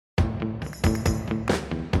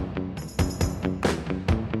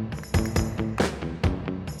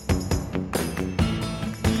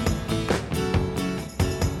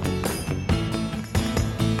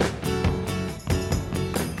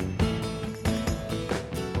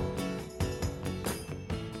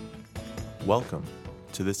Welcome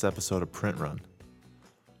to this episode of Print Run.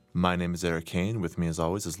 My name is Eric Kane. With me, as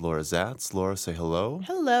always, is Laura Zatz. Laura, say hello.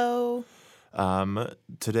 Hello.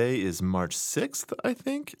 Today is March 6th, I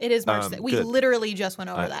think. It is March 6th. We good. literally just went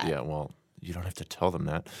over that. Yeah, well, you don't have to tell them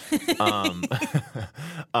that.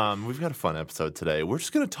 We've got a fun episode today. We're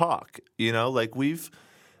just going to talk, we haven't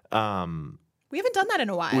done that in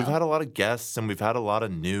a while. We've had a lot of guests and we've had a lot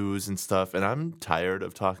of news and stuff, and I'm tired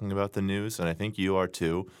of talking about the news, and I think you are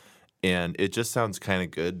too. And it just sounds kind of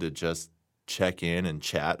good to just check in and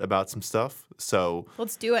chat about some stuff. So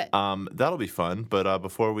let's do it. That'll be fun. But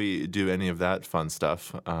before we do any of that fun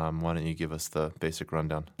stuff, why don't you give us the basic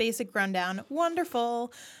rundown? Basic rundown.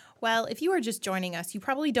 Wonderful. Well, if you are just joining us, you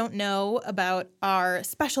probably don't know about our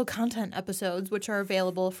special content episodes, which are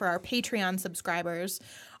available for our Patreon subscribers.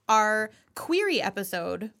 Our query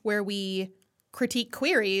episode, where we critique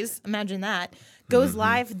queries, imagine that, goes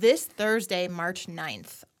live this Thursday, March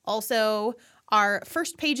 9th. Also, our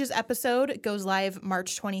First Pages episode goes live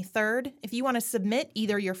March 23rd. If you want to submit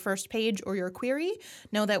either your first page or your query,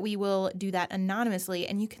 know that we will do that anonymously,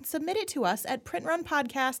 and you can submit it to us at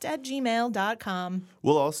printrunpodcast@gmail.com.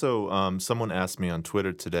 We'll also, someone asked me on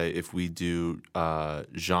Twitter today if we do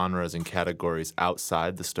genres and categories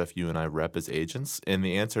outside the stuff you and I rep as agents, and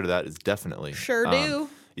the answer to that is definitely. Sure do.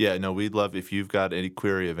 Yeah, no, we'd love, if you've got any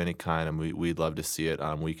query of any kind, and we'd love to see it.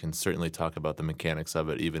 We can certainly talk about the mechanics of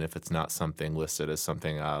it, even if it's not something listed as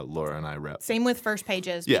something Laura and I rep. Same with First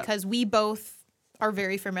Pages, Yeah. because we both are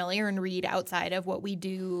very familiar and read outside of what we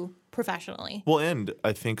do professionally. Well, and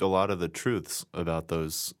I think a lot of the truths about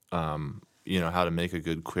those, how to make a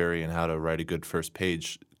good query and how to write a good first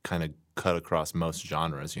page kind of cut across most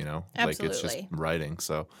genres, Absolutely. Like it's just writing,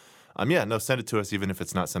 so... send it to us even if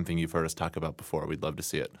it's not something you've heard us talk about before. We'd love to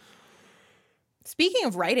see it. Speaking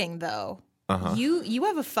of writing, though, you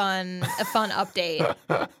have a fun update.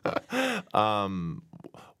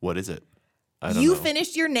 What is it? I don't You know.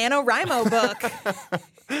 finished your NaNoWriMo book.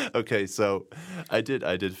 Okay, so I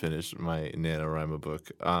did finish my NaNoWriMo book.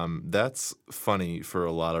 That's funny for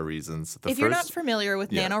a lot of reasons. If you're not familiar with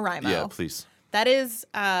NaNoWriMo, yeah, please. That is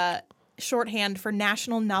shorthand for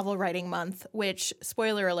National Novel Writing Month, which,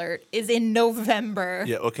 spoiler alert, is in November.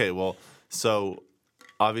 Yeah, okay, well, so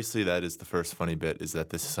obviously that is the first funny bit, is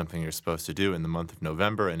that this is something you're supposed to do in the month of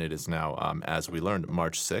November, and it is now, as we learned,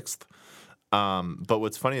 March 6th. But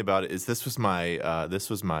what's funny about it is this was my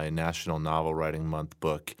National Novel Writing Month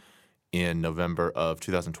book in November of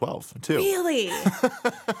 2012, too. Really?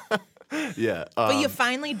 Yeah. But you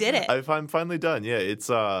finally did it. I'm finally done. Yeah,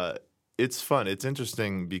 it's fun. It's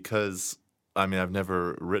interesting because, I've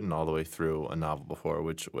never written all the way through a novel before,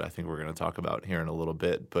 which I think we're going to talk about here in a little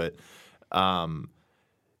bit. But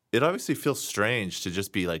it obviously feels strange to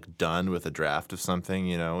just be, done with a draft of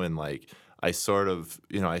something, and, I sort of,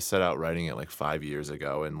 I set out writing it 5 years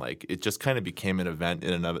ago, and it just kind of became an event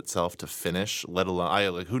in and of itself to finish, let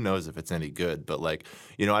alone, who knows if it's any good, but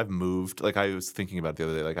I've moved, I was thinking about it the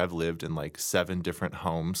other day, I've lived in 7 different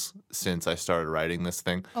homes since I started writing this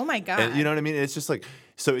thing. Oh my God. And you know what I mean? It's just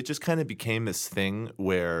so it just kind of became this thing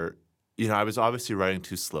where, I was obviously writing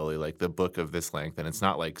too slowly, the book of this length, and it's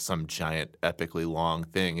not some giant epically long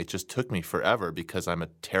thing. It just took me forever because I'm a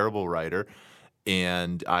terrible writer.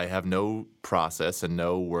 And I have no process and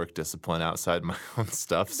no work discipline outside my own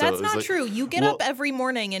stuff. So That's not true. You get up every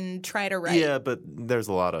morning and try to write. Yeah, but there's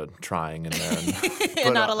a lot of trying in there.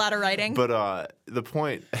 And not a lot of writing. But the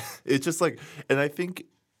point, it's just and I think,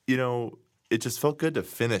 it just felt good to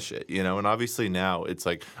finish it, And obviously now it's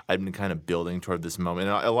I've been kind of building toward this moment.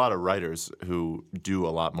 And a lot of writers who do a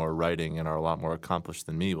lot more writing and are a lot more accomplished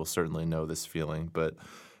than me will certainly know this feeling. But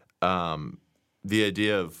the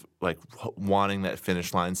idea of wanting that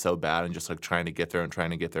finish line so bad and just trying to get there and trying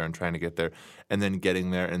to get there and trying to get there and then getting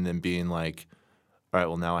there and then being all right,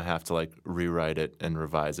 well, now I have to rewrite it and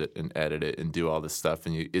revise it and edit it and do all this stuff.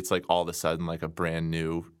 And it's all of a sudden a brand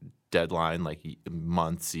new deadline,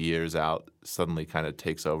 months, years out, suddenly kind of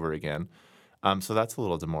takes over again. So that's a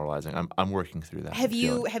little demoralizing. I'm working through that. Have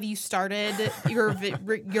you started your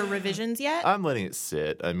revisions yet? I'm letting it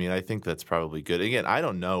sit. I think that's probably good. Again, I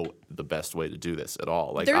don't know the best way to do this at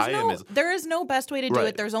all. There is no best way to do Right.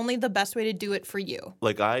 it. There's only the best way to do it for you.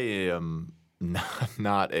 I am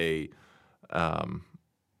not a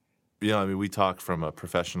we talk from a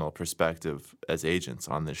professional perspective as agents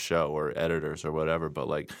on this show or editors or whatever, but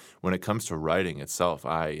when it comes to writing itself,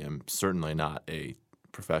 I am certainly not a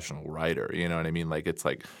professional writer. You know what I mean? It's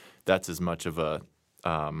that's as much of a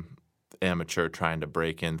amateur trying to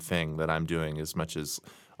break in thing that I'm doing as much as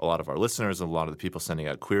a lot of our listeners and a lot of the people sending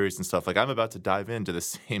out queries and stuff. I'm about to dive into the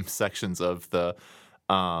same sections of the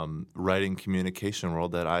writing communication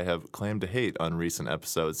world that I have claimed to hate on recent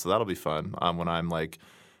episodes. So that'll be fun when I'm like,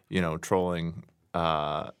 trolling,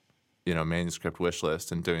 manuscript wish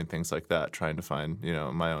list and doing things like that, trying to find,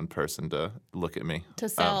 my own person to look at me. To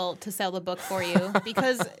sell the book for you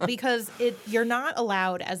because you're not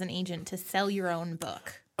allowed as an agent to sell your own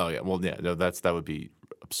book. Oh yeah, well yeah, no, that would be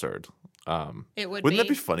absurd. It would. Wouldn't that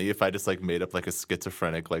be funny if I just like made up like a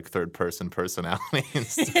schizophrenic like third person personality and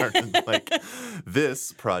started like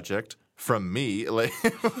this project from me? Like,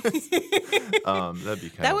 that'd be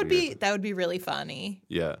kind of weird. That would be really funny.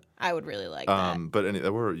 Yeah, I would really like that. But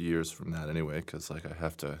we're years from that anyway, because like I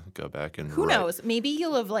have to go back and who knows? Maybe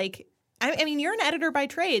you'll have like. I mean, you're an editor by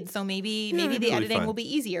trade, so maybe the editing will be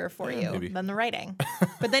easier for you than the writing.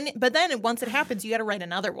 But then once it happens, you got to write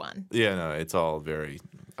another one. Yeah, no, it's all very.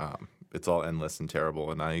 It's all endless and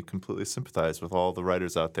terrible, and I completely sympathize with all the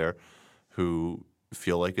writers out there who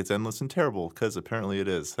feel like it's endless and terrible, because apparently it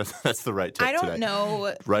is. That's the right take I don't today.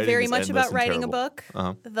 know Writing very is much endless about and writing terrible. a book.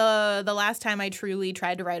 Uh-huh. The last time I truly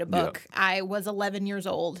tried to write a book, I was 11 years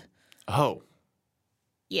old. Oh.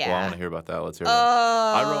 Yeah. Well, I want to hear about that. Let's hear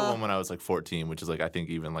about it. I wrote one when I was like 14, which is like I think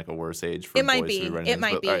even like a worse age for it might boys be. to be writing It things.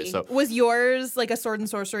 might But, be. all right, so Was yours like a sword and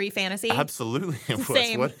sorcery fantasy? absolutely it was.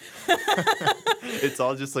 Same. What? It's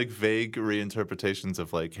all just like vague reinterpretations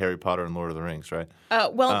of like Harry Potter and Lord of the Rings, right?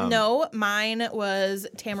 No, mine was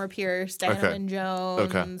Tamara Pierce, Diana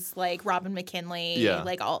Jones, like Robin McKinley,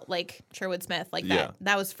 like all like Sherwood Smith, like that. Yeah.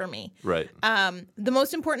 That was for me. Right. The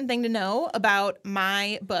most important thing to know about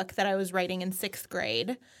my book that I was writing in 6th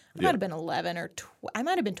grade, I might have been 11 or I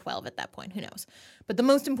might have been 12 at that point. Who knows? But the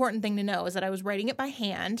most important thing to know is that I was writing it by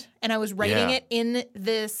hand, and I was writing it in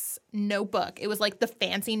this notebook. It was like the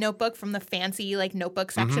fancy notebook from the fancy like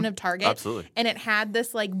notebook section of Target. Absolutely. And it had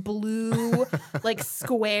this like blue like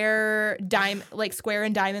square and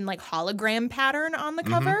diamond like hologram pattern on the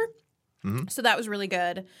cover. So that was really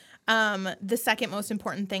good. The second most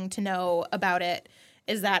important thing to know about it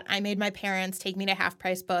is that I made my parents take me to Half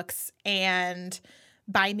Price Books and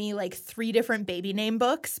buy me like 3 different baby name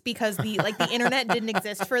books, because the internet didn't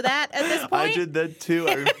exist for that at this point. I did that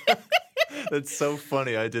too. That's so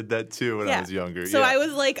funny. I did that too when I was younger. So I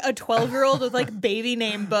was like a 12-year-old with like baby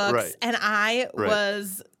name books, and I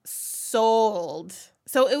was sold.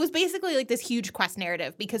 So it was basically like this huge quest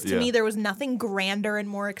narrative, because to me there was nothing grander and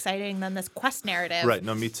more exciting than this quest narrative. Right.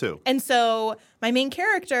 No, me too. And so my main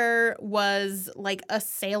character was like a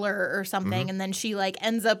sailor or something, and then she like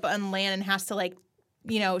ends up on land and has to like,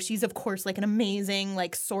 she's of course like an amazing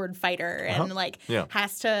like sword fighter and like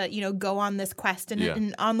has to, go on this quest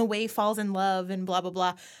and on the way falls in love and blah, blah,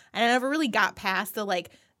 blah. And I never really got past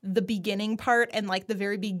the beginning part and like the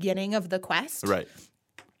very beginning of the quest. Right.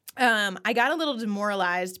 I got a little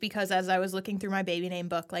demoralized because as I was looking through my baby name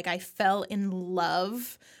book, like I fell in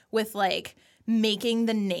love with like making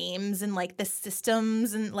the names and like the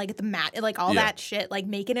systems and like all that shit, like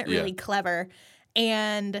making it really clever.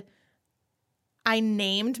 And I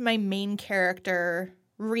named my main character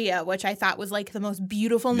Rhea, which I thought was like the most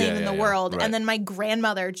beautiful name in the world. Right. And then my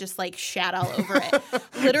grandmother just like shat all over it,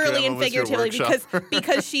 literally and figuratively,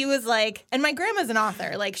 because she was like, and my grandma's an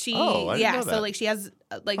author. Like she, know that. so like she has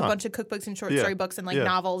like a bunch of cookbooks and short story books and like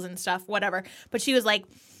novels and stuff, whatever. But she was like,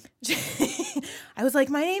 I was like,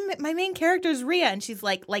 my main character is Rhea, and she's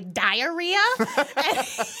like diarrhea.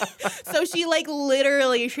 So she like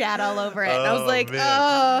literally shat all over it. And I was like,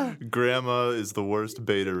 man. Grandma is the worst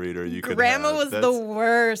beta reader you could have. Grandma was the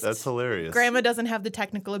worst. That's hilarious. Grandma doesn't have the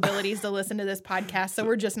technical abilities to listen to this podcast, so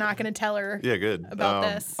we're just not going to tell her. Yeah, good. About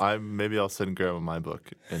this. Maybe I'll send Grandma my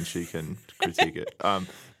book and she can critique it.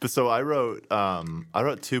 But so I wrote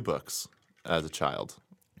 2 books as a child.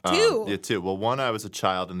 2? Yeah, 2. Well, one I was a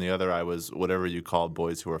child, and the other I was whatever you call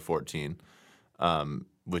boys who are 14,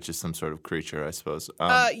 which is some sort of creature, I suppose.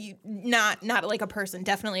 Not like a person.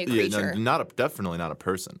 Definitely a creature. Yeah, definitely not a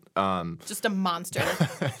person. Just a monster.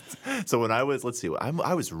 So when I was,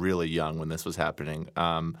 I was really young when this was happening,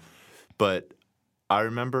 but I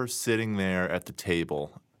remember sitting there at the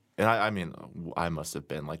table. And I mean, I must have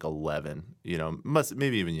been like 11,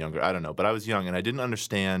 maybe even younger. I don't know. But I was young, and I didn't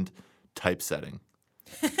understand typesetting.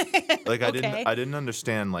 Like I didn't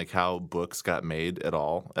understand like how books got made at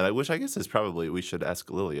all. And I guess we should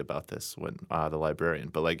ask Lily about this when the librarian.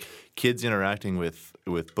 But like kids interacting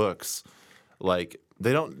with books, like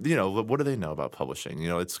they don't, what do they know about publishing?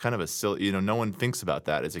 It's kind of a silly, no one thinks about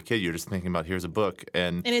that as a kid. You're just thinking about here's a book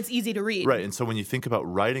and it's easy to read. Right. And so when you think about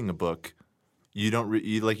writing a book,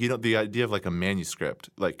 the idea of like a manuscript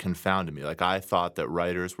like confounded me. Like I thought that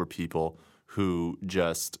writers were people who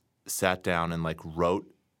just sat down and like wrote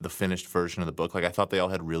the finished version of the book. Like I thought they all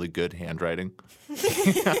had really good handwriting.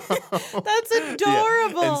 That's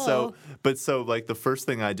adorable. And so like the first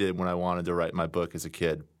thing I did when I wanted to write my book as a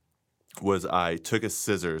kid was I took a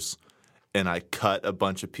scissors and I cut a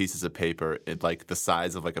bunch of pieces of paper in like the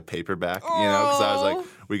size of like a paperback, because I was like,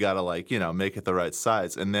 we gotta like, make it the right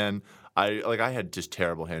size. And then I had just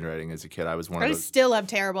terrible handwriting as a kid. I was one of I those. still have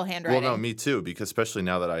terrible handwriting. Well, no, me too, because especially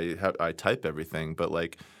now that I type everything, but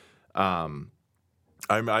like,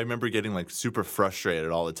 I remember getting like super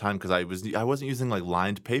frustrated all the time because I wasn't using like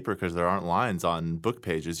lined paper because there aren't lines on book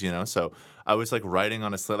pages, so I was like writing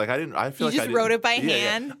on a slate. Like You just wrote it by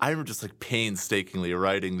hand? Yeah. I remember just like painstakingly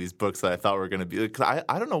writing these books that I thought were going to be. Cause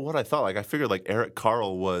I don't know what I thought. Like I figured like Eric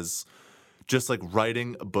Carle was just like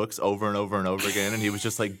writing books over and over and over again, and he was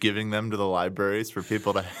just like giving them to the libraries for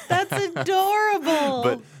people to. That's adorable.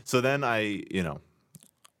 But so then I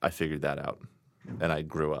figured that out. And I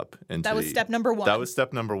grew up into that was step number one. That was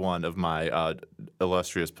step number one of my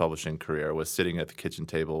illustrious publishing career, was sitting at the kitchen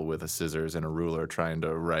table with a scissors and a ruler trying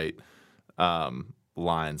to write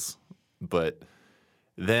lines. But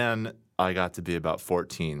then I got to be about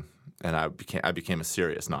 14, and I became a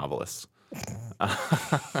serious novelist.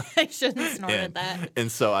 I shouldn't have snorted that.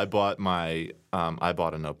 And so I bought I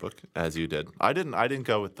bought a notebook, as you did. I didn't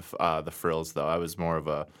go with the frills though. I was more of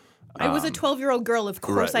a I was a 12-year-old girl. Of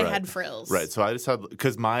course, right. I had frills. Right. So I just had,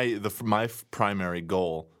 because my primary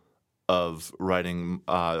goal of writing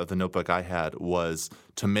the notebook I had was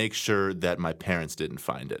to make sure that my parents didn't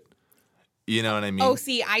find it. You know what I mean? Oh,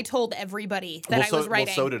 see, I told everybody that I was writing.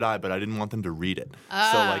 Well, so did I, but I didn't want them to read it.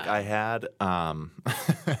 So, like, I had,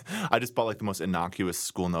 I just bought, like, the most innocuous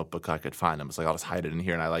school notebook I could find. I was like, I'll just hide it in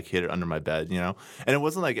here, and I, like, hid it under my bed, And it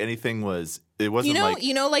wasn't like anything was, it wasn't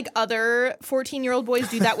like other 14-year-old boys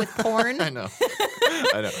do that with porn? I know.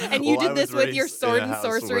 And you did this with your sword and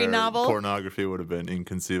sorcery novel? Pornography would have been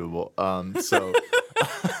inconceivable.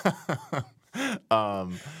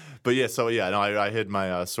 But I hid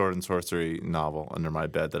my sword and sorcery novel under my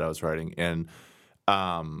bed that I was writing, and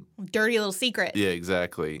dirty little secret. Yeah,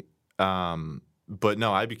 exactly. But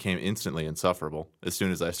no, I became instantly insufferable as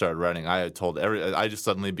soon as I started writing. I just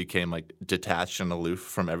suddenly became like detached and aloof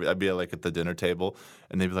from I'd be like at the dinner table,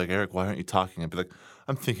 and they'd be like, "Eric, why aren't you talking?" I'd be like,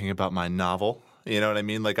 "I'm thinking about my novel." You know what I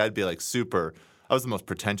mean? Like I'd be like super. I was the most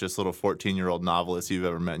pretentious little 14-year-old novelist you've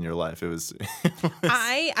ever met in your life. It was.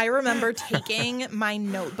 I remember taking my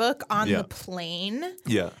notebook on the plane.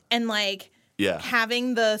 Yeah. And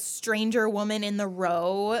having the stranger woman in the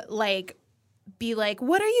row be like,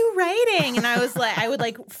 "What are you writing?" And I was like, I would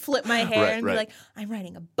flip my hair and be like, "I'm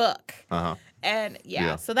writing a book." Uh-huh. And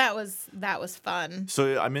so that was fun.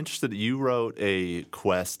 So I'm interested. You wrote a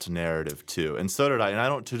quest narrative too, and so did I.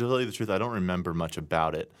 And to tell you the truth, I don't remember much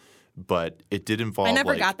about it. But it did involve. I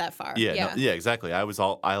never got that far. Yeah, exactly. I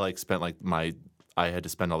had to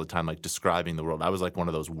spend all the time describing the world. I was like one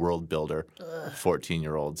of those world builder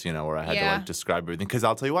 14-year-olds, where I had to describe everything. Because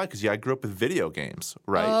I'll tell you why. Because I grew up with video games,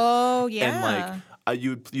 right? Oh yeah. And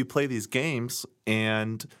you play these games,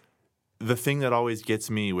 and the thing that always gets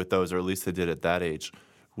me with those, or at least they did at that age,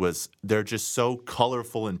 was they're just so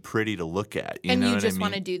colorful and pretty to look at. You know what I mean? And you just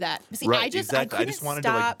want to do that. See, right, exactly. I just wanted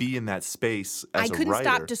to be in that space as a writer. I couldn't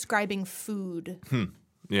stop describing food.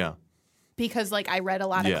 Yeah. Because I read a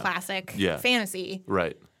lot of classic fantasy.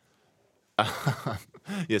 Right.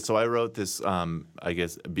 So I wrote this,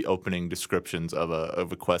 opening descriptions of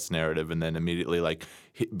a quest narrative, and then immediately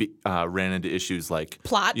ran into issues like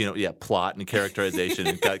plot. Plot and characterization,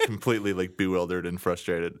 and got completely bewildered and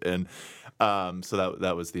frustrated, and so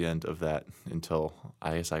that was the end of that until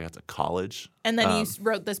I guess I got to college. And then you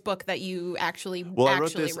wrote this book that you actually wrote.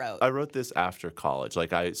 I wrote this after college.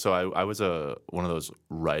 I was one of those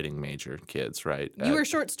writing major kids, right? You were a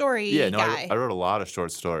short story guy. I wrote a lot of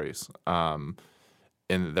short stories.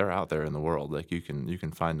 And they're out there in the world. You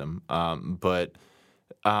can find them. So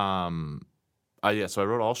I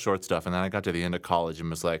wrote all short stuff, and then I got to the end of college and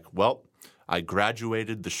was like, well, I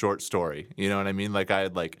graduated the short story. You know what I mean? I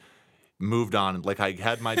had moved on. I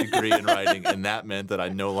had my degree in writing, and that meant that I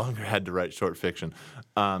no longer had to write short fiction.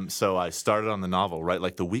 So I started on the novel,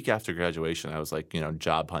 right? The week after graduation, I was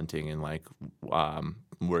job hunting and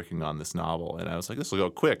working on this novel, and I was like, this will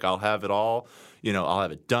go quick. I'll have it all, I'll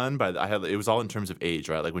have it done it was all in terms of age,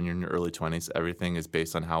 right? When you're in your early 20s, everything is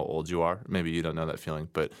based on how old you are. Maybe you don't know that feeling,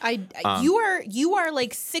 but you are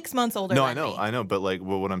 6 months older than me. I know, but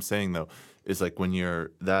what I'm saying though is when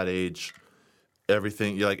you're that age,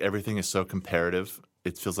 everything is so comparative,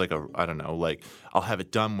 it feels like I don't know, like I'll have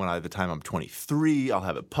it done by the time I'm 23. I'll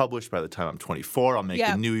have it published by the time I'm 24. I'll make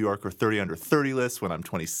the New Yorker 30 under 30 list when I'm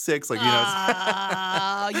 26. Like, you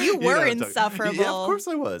know, you were insufferable. Yeah, of course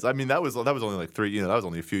I was. I mean, that was only like that was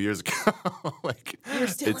only a few years ago. Like, you're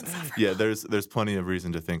still insufferable. Yeah, there's plenty of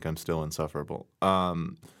reason to think I'm still insufferable.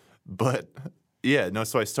 But yeah, no,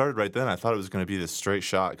 so I started right then. I thought it was going to be this straight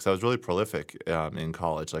shot because I was really prolific in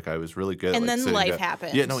college. Like, I was really good. And like, then life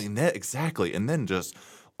happened. Yeah, no, exactly. And then just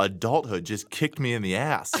adulthood just kicked me in the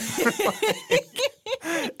ass.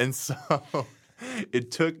 And so it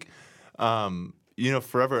took,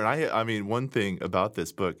 forever. And I mean, one thing about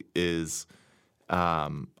this book is I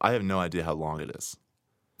have no idea how long it is.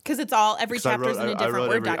 Because it's every chapter's in a different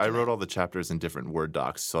Word document. I wrote all the chapters in different Word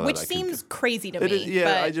docs. So which seems crazy to me.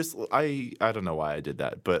 Yeah, I don't know why I did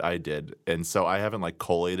that, but I did. And so I haven't like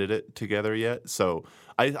collated it together yet. So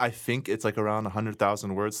I think it's like around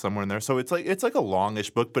 100,000 words, somewhere in there. So it's like a longish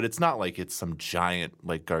book, but it's not like it's some giant,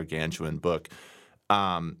 like gargantuan book.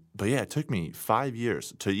 But yeah, it took me 5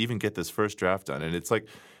 years to even get this first draft done. And it's like,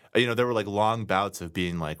 there were like long bouts of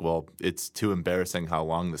being like, well, it's too embarrassing how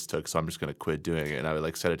long this took, so I'm just going to quit doing it. And I would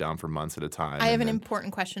like set it down for months at a time. I have an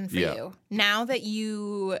important question for you. Now that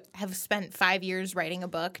you have spent 5 years writing a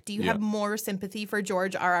book, do you have more sympathy for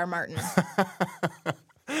George R.R. Martin?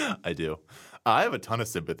 I do. I have a ton of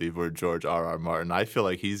sympathy for George R.R. Martin. I feel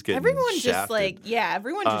like he's getting everyone shafted.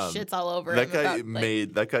 Everyone just shits all over him.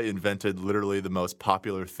 That guy invented literally the most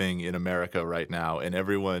popular thing in America right now, and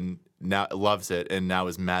everyone now loves it and now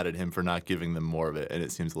is mad at him for not giving them more of it, and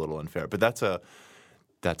it seems a little unfair. But that's a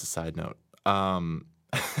side note.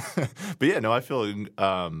 But yeah, no, I feel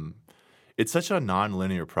it's such a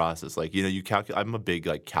non-linear process. Like, you calculate. I'm a big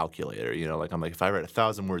like calculator. Like I'm like, if I write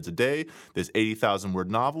 1,000 words a day, this 80,000 word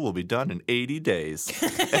novel will be done in 80 days.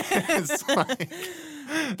 It's like,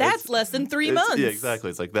 that's less than 3 months. Yeah, exactly.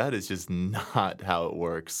 It's like that is just not how it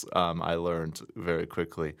works. I learned very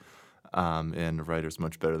quickly. And writers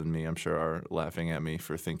much better than me, I'm sure, are laughing at me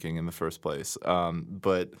for thinking in the first place.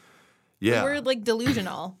 But yeah, we're like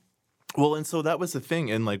delusional. Well, and so that was the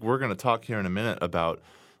thing, and like we're going to talk here in a minute about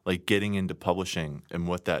like getting into publishing and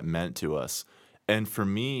what that meant to us. And for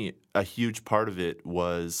me, a huge part of it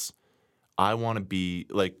was I want to be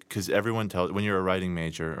like, because everyone tells when you're a writing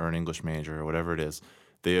major or an English major or whatever it is,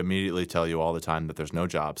 they immediately tell you all the time that there's no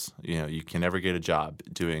jobs. You can never get a job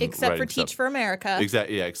doing except for Teach stuff. for America.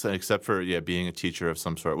 Exactly. Yeah. Except for being a teacher of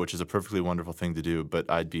some sort, which is a perfectly wonderful thing to do. But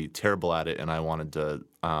I'd be terrible at it, and I wanted to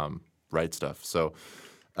write stuff. So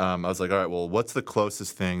I was like, all right, well, what's the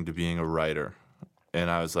closest thing to being a writer? And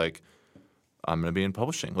I was like, I'm going to be in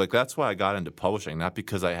publishing. Like that's why I got into publishing, not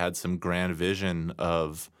because I had some grand vision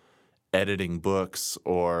of editing books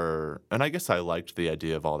and I guess I liked the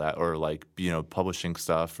idea of all that, or like, publishing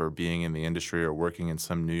stuff or being in the industry or working in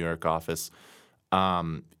some New York office.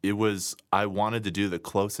 It was, I wanted to do the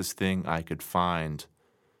closest thing I could find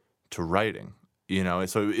to writing, and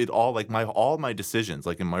so it all like all my decisions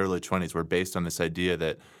like in my early 20s were based on this idea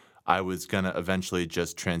that I was going to eventually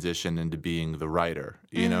just transition into being the writer,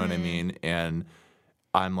 you know what I mean? And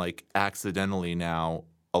I'm like accidentally now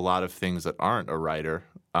a lot of things that aren't a writer.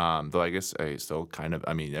 Though I guess I still kind of,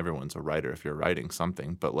 everyone's a writer if you're writing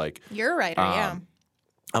something, but like you're a writer, yeah.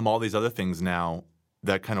 I'm all these other things now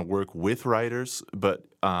that kind of work with writers, but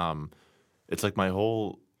it's like my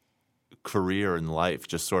whole career in life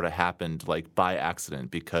just sort of happened like by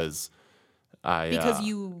accident because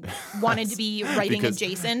you wanted to be writing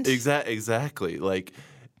adjacent. Exactly. Like,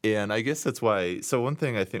 and I guess that's why. So one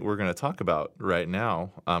thing I think we're going to talk about right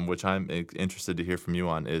now, which I'm interested to hear from you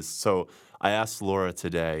on, is so I asked Laura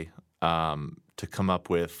today to come up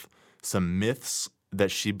with some myths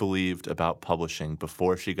that she believed about publishing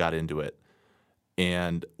before she got into it,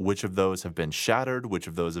 and which of those have been shattered, which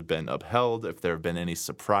of those have been upheld, if there have been any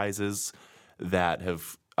surprises that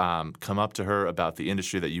have come up to her about the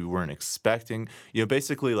industry that you weren't expecting.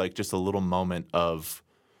 Basically like just a little moment of,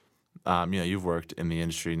 you've worked in the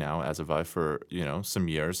industry now, as have I, for, some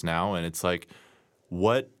years now. And it's like,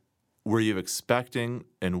 what were you expecting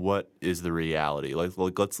and what is the reality?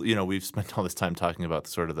 Like let's, we've spent all this time talking about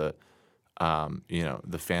sort of the,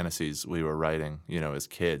 the fantasies we were writing, as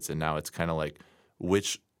kids. And now it's kind of like,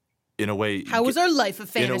 which, in a way, how was our life a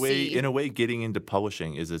fantasy? In a way, getting into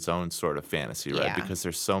publishing is its own sort of fantasy, right? Yeah. Because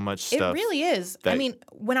there's so much stuff. It really is.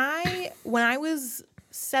 When I was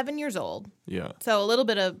 7 years old. Yeah. So a little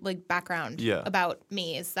bit of like background about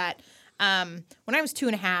me is that when I was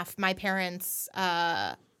 2.5, my parents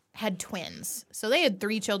had twins. So they had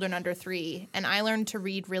 3 children under 3, and I learned to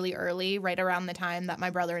read really early, right around the time that my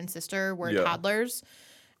brother and sister were toddlers.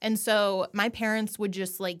 And so my parents would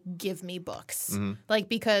just like give me books, like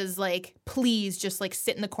because like please just like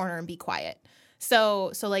sit in the corner and be quiet.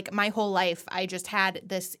 So like my whole life I just had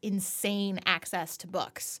this insane access to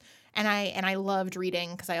books, and I loved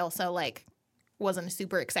reading because I also like wasn't a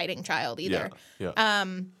super exciting child either. Yeah.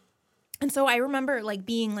 And so I remember like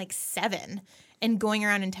being like 7 and going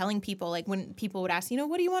around and telling people, like when people would ask,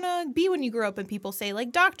 what do you want to be when you grow up? And people say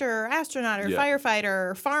like doctor or astronaut or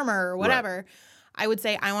firefighter or farmer or whatever. Right. I would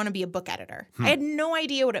say I want to be a book editor. I had no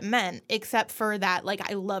idea what it meant except for that like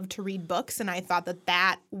I loved to read books, and I thought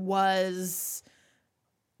that's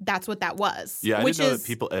what that was. Yeah, I didn't know that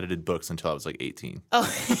people edited books until I was like 18. Oh.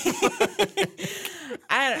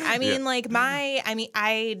 I mean, like my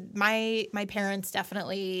parents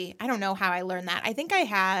definitely, I don't know how I learned that. I think I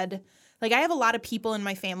have a lot of people in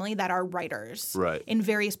my family that are writers in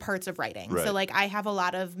various parts of writing. Right. So like I have a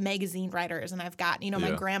lot of magazine writers, and I've got,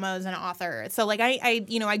 my grandma's an author. So like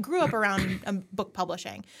I grew up around book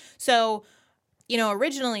publishing. So,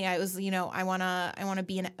 originally I was, I want to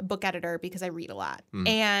be a book editor because I read a lot.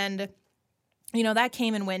 And that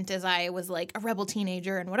came and went as I was like a rebel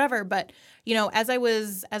teenager and whatever. But, as I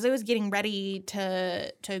was getting ready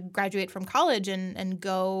to graduate from college and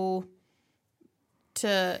go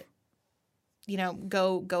to,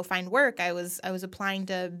 go find work, I was applying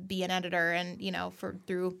to be an editor, and,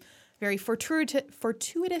 through very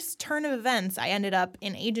fortuitous turn of events, I ended up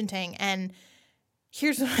in agenting. And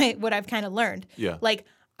here's what I've kind of learned. Yeah. Like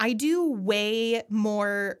I do way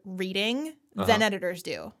more reading than editors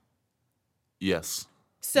do. Yes.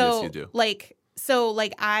 So yes, you do.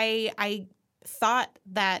 I thought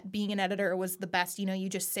that being an editor was the best. You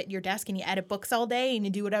just sit at your desk and you edit books all day and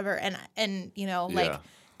you do whatever. And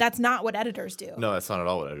that's not what editors do. No, that's not at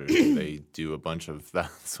all what editors do. They do a bunch of –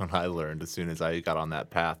 that's what I learned as soon as I got on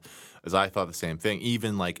that path, as I thought the same thing.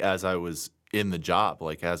 Even like as I was in the job,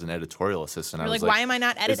 like as an editorial assistant. You're like, why am I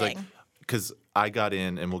not editing? Because I got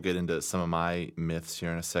in, and we'll get into some of my myths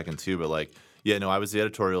here in a second too, but like – yeah, no, I was the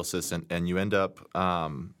editorial assistant, and you end up,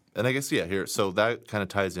 and I guess, here, so that kind of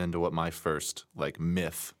ties into what my first, like,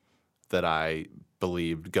 myth that I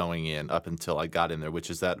believed going in up until I got in there,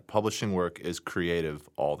 which is that publishing work is creative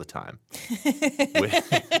all the time.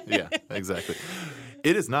 Yeah, exactly.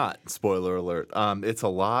 It is not, spoiler alert. It's a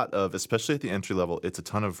lot of, especially at the entry level, it's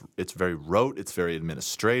very rote, it's very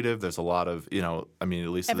administrative. There's a lot of, at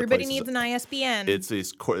least everybody needs an ISBN. It's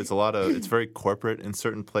a lot of, it's very corporate in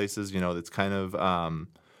certain places, it's kind of,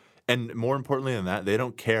 and more importantly than that, they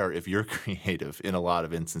don't care if you're creative in a lot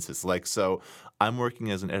of instances. Like, so I'm working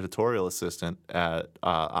as an editorial assistant at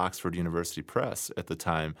Oxford University Press at the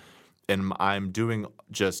time, and I'm doing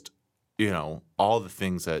just, all the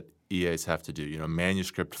things that EAs have to do,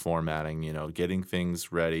 manuscript formatting, getting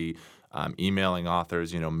things ready, emailing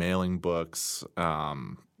authors, mailing books,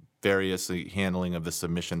 variously handling of the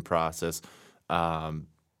submission process, cover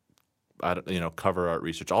art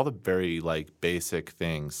research, all the very like basic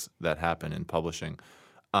things that happen in publishing.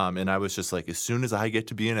 And I was just like, as soon as I get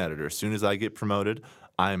to be an editor, as soon as I get promoted,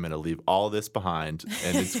 I'm going to leave all this behind,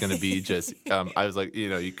 and it's going to be just I was like,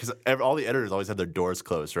 because all the editors always had their doors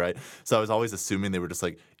closed, right? So I was always assuming they were just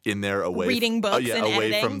like in there away reading books and away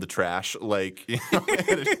editing. From the trash, like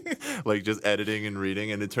like just editing and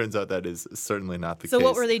reading, and it turns out that is certainly not the case. So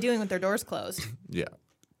what were they doing with their doors closed? Yeah.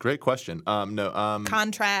 Great question.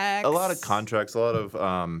 Contracts. A lot of contracts, a lot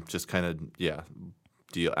of just kind of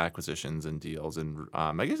deal acquisitions and deals, and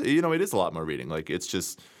I guess it is a lot more reading. Like it's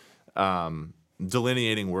just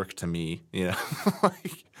delineating work to me,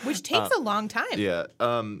 which takes a long time. Yeah.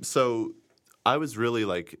 So I was really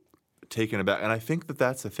like taken aback, and I think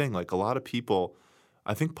that's the thing. Like a lot of people,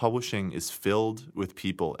 I think publishing is filled with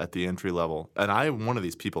people at the entry level, and I am one of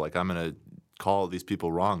these people. Like I'm gonna call these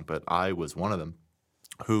people wrong, but I was one of them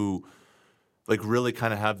who like really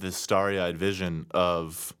kind of have this starry-eyed vision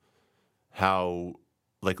of how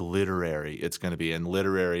like literary it's going to be, and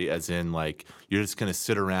literary as in like you're just going to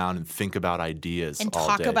sit around and think about ideas and all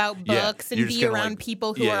talk day. about books and be around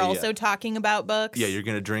people who are also talking about books. Yeah, you're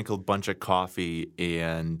going to drink a bunch of coffee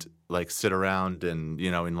and like sit around and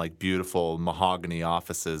in like beautiful mahogany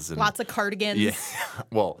offices and lots of cardigans. Yeah,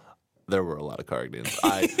 well. There were a lot of cardigans.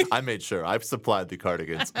 I made sure. I've supplied the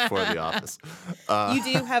cardigans for the office. You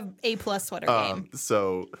do have A+ sweater game.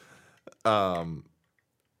 So, well,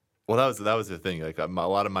 that was the thing. Like a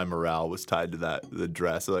lot of my morale was tied to the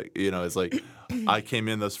dress. Like it's like I came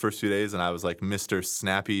in those first few days and I was like Mr.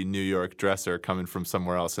 Snappy New York dresser coming from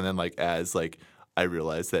somewhere else, and then like as like I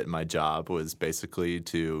realized that my job was basically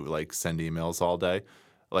to like send emails all day.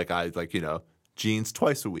 Like I jeans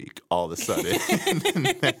twice a week all of a sudden.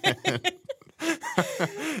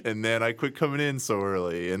 And then I quit coming in so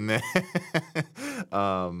early. And then,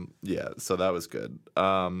 yeah, so that was good.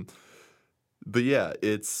 But yeah,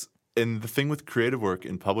 and the thing with creative work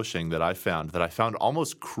in publishing that I found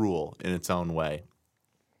almost cruel in its own way,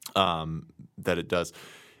 that it does,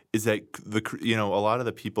 is that a lot of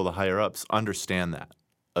the people, the higher ups, understand that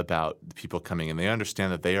about the people coming in. They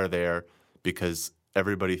understand that they are there because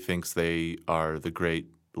everybody thinks they are the great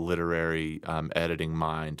literary editing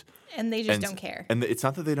mind. And they just don't care. And it's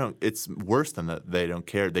not that they don't – it's worse than that they don't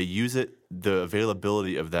care. They use the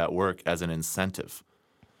availability of that work as an incentive,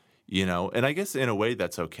 And I guess in a way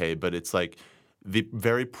that's okay, but it's like the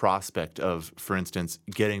very prospect of, for instance,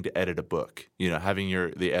 getting to edit a book, having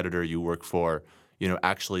the editor you work for –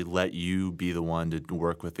 actually let you be the one to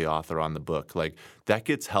work with the author on the book. Like that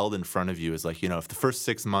gets held in front of you as like, if the first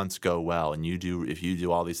 6 months go well and if you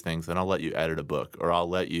do all these things, then I'll let you edit a book, or I'll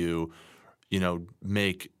let you, I'll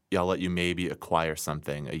let you maybe acquire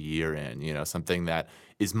something a year in, something that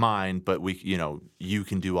is mine, but you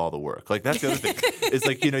can do all the work. Like that's the other thing. It's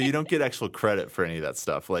like, you don't get actual credit for any of that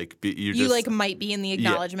stuff. Like you like might be in the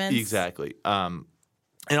acknowledgments. Yeah, exactly.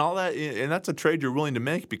 And all that, and that's a trade you're willing to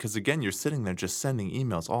make because, again, you're sitting there just sending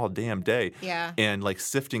emails all damn day. Yeah. And, like,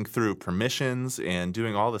 sifting through permissions and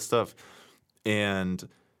doing all this stuff. And,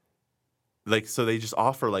 like, so they just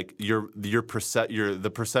offer, like,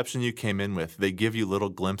 the perception you came in with. They give you little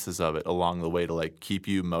glimpses of it along the way to, like, keep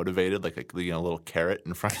you motivated, like a little carrot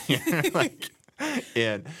in front of you. Like,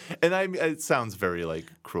 and it sounds very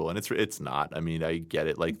like cruel, and it's not. I mean, I get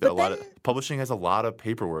it. Like publishing has a lot of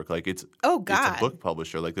paperwork. Like it's a book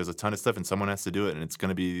publisher. Like there's a ton of stuff, and someone has to do it, and it's going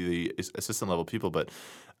to be the assistant level people. But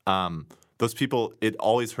those people, it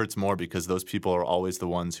always hurts more because those people are always the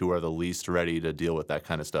ones who are the least ready to deal with that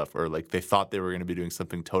kind of stuff, or like they thought they were going to be doing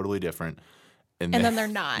something totally different, and then they're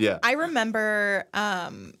not. Yeah, I remember.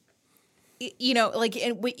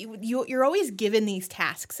 You're always given these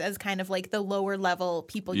tasks as kind of like the lower level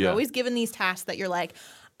people. You're always given these tasks that you're like,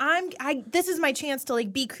 this is my chance to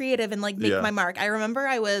like be creative and like make my mark. I remember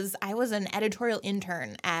I was an editorial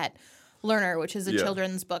intern at Lerner, which is a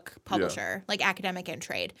children's book publisher, like academic and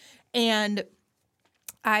trade. And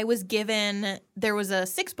I was given, there was a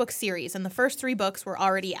 6-book series, and the first 3 books were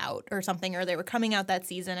already out or something, or they were coming out that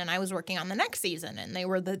season, and I was working on the next season, and they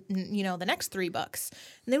were the next 3 books.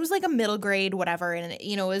 And it was like a middle grade, whatever, and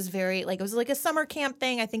it was very, like, it was like a summer camp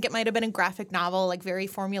thing. I think it might have been a graphic novel, like very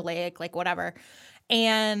formulaic, like whatever.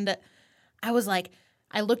 And I was like,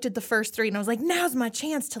 I looked at the first 3 and I was like, now's my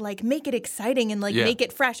chance to like make it exciting and like make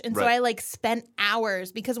it fresh. And so I like spent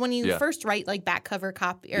hours because when you first write like back cover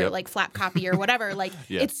copy or like flap copy or whatever, like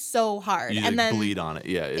it's so hard. You and then bleed on it.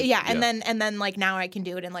 And then like now I can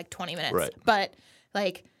do it in like 20 minutes. Right. But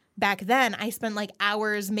like back then I spent like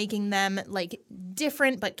hours making them like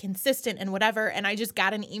different but consistent and whatever. And I just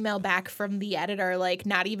got an email back from the editor, like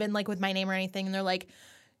not even like with my name or anything. And they're like,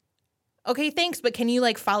 okay, thanks, but can you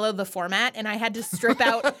like follow the format? And I had to strip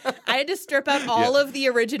out all of the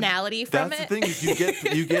originality from it. That's the thing is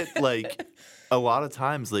you get like a lot of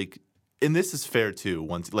times like, and this is fair too.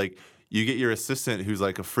 Once like you get your assistant who's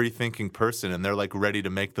like a free thinking person and they're like ready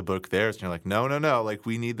to make the book theirs, and you're like, no, like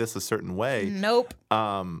we need this a certain way. Nope.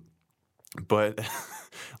 But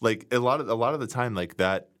like a lot of the time, like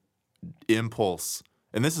that impulse.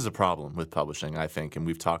 And this is a problem with publishing, I think, and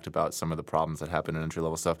we've talked about some of the problems that happen in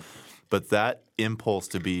entry-level stuff. But that impulse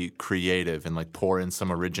to be creative and like pour in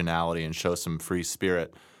some originality and show some free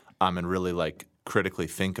spirit, and really like critically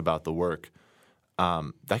think about the work,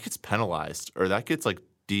 that gets penalized or that gets like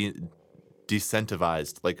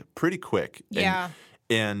decentivized like pretty quick. Yeah.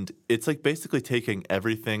 And it's like basically taking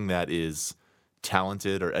everything that is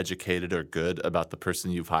talented or educated or good about the person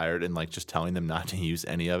you've hired and like just telling them not to use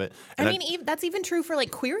any of it. And I mean, that's even true for like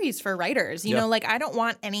queries for writers. You know, like I don't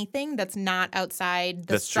want anything that's not outside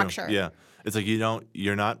the structure. True. Yeah. It's like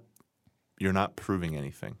you're not proving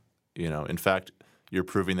anything. In fact, you're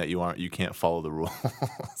proving that you can't follow the rules.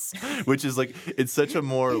 Which is like it's such a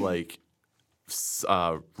more like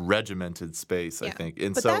regimented space, I think.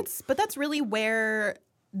 And but that's really where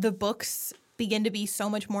the books begin to be so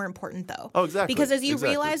much more important, though. Oh, exactly. Because as you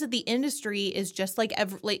realize that the industry is just like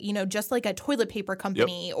just like a toilet paper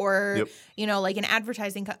company or like an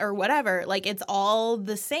advertising or whatever. Like it's all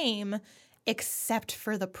the same except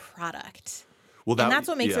for the product. Well, and that's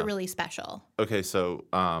what makes it really special. Okay, so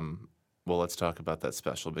well, let's talk about that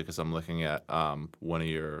special because I'm looking at one of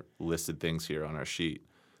your listed things here on our sheet.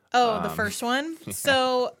 Oh, the first one. Yeah.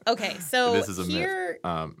 So this is a myth.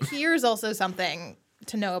 Here's also something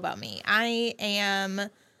to know about me. I am a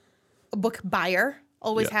book buyer.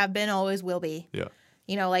 Always have been, always will be. Yeah.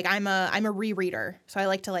 You know, like I'm a rereader, so I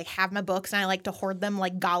like to like have my books and I like to hoard them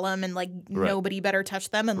like Gollum and like nobody better touch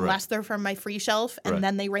them unless they're from my free shelf and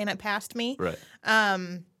then they ran it past me. Right.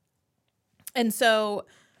 And so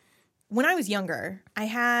when I was younger, I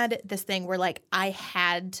had this thing where like I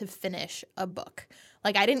had to finish a book.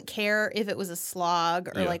 Like I didn't care if it was a slog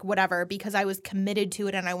or like whatever because I was committed to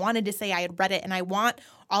it and I wanted to say I had read it and I want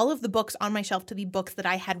all of the books on my shelf to be books that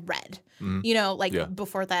I had read. You know, like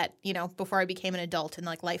before that, you know, before I became an adult and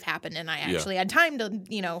like life happened and I actually had time to,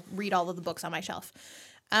 you know, read all of the books on my shelf.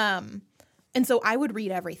 And so I would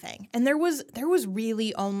read everything. And there was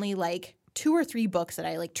really only like 2 or 3 books that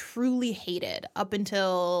I like truly hated up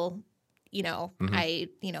until, you know, I,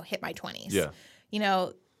 you know, hit my 20s. Yeah. You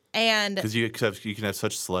know, and because you can have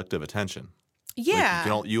such selective attention. Yeah.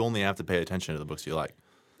 Like you only have to pay attention to the books you like.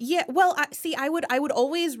 Yeah, well, I would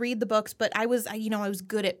always read the books, but I was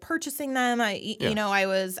good at purchasing them. You know, I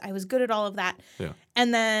was good at all of that. Yeah.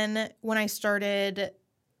 And then when I started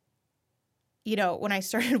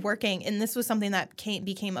working, and this was something that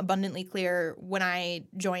became abundantly clear when I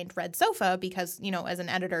joined Red Sofa, because, you know, as an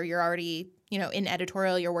editor, you're already, you know, in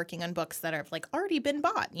editorial, you're working on books that have like already been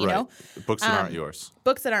bought, you know? Books that aren't yours.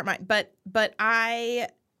 Books that aren't mine. But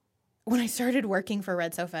when I started working for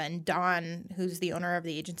Red Sofa and Dawn, who's the owner of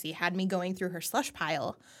the agency, had me going through her slush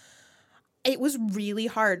pile, it was really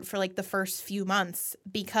hard for like the first few months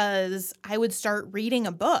because I would start reading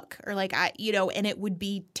a book or like and it would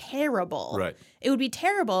be terrible. Right. It would be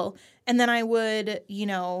terrible. And then I would, you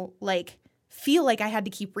know, like feel like I had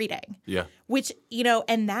to keep reading. Yeah. Which, you know,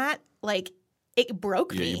 and that like it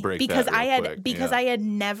broke me you break because that real quick. I had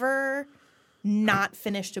never not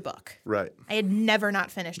finished a book. Right. I had never not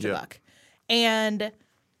finished a book. And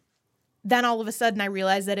then all of a sudden I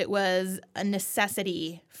realized that it was a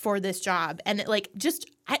necessity for this job. And it like this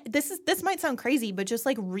might sound crazy, but just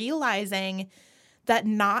like realizing that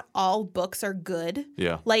not all books are good.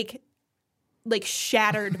 Yeah. Like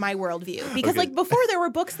shattered my worldview. Because like before there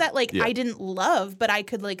were books that like I didn't love, but I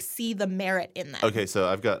could like see the merit in them. Okay, so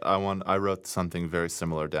I wrote something very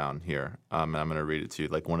similar down here, and I'm going to read it to you,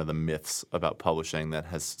 like one of the myths about publishing that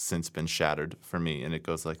has since been shattered for me, and it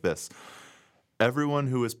goes like this. Everyone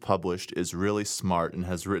who is published is really smart and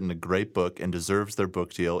has written a great book and deserves their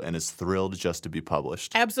book deal and is thrilled just to be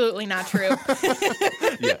published. Absolutely not true.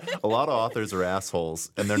 Yeah, a lot of authors are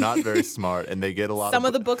assholes, and they're not very smart, and they get a lot Some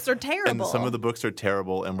of the books are terrible. And some of the books are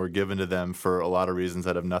terrible and were given to them for a lot of reasons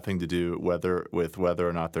that have nothing to do with whether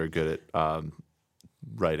or not they're good at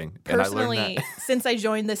writing. Personally, and I learned that. Since I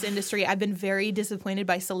joined this industry, I've been very disappointed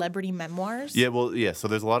by celebrity memoirs. Yeah, well, yeah, so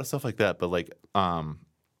there's a lot of stuff like that, but like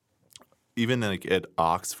even like at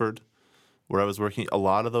Oxford, where I was working, a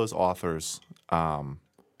lot of those authors, you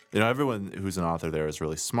know, everyone who's an author there is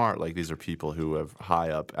really smart. Like these are people who have high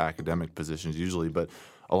up academic positions usually, but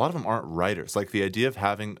a lot of them aren't writers. Like the idea of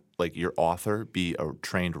having like your author be a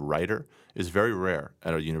trained writer is very rare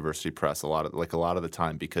at a university press a lot of the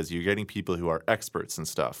time because you're getting people who are experts and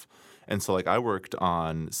stuff. And so like I worked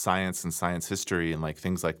on science and science history and like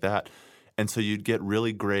things like that. And so you'd get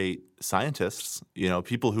really great scientists, you know,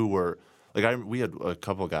 people who were we had a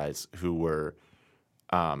couple of guys who were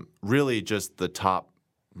really just the top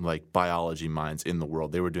like biology minds in the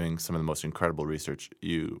world. They were doing some of the most incredible research.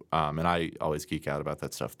 And I always geek out about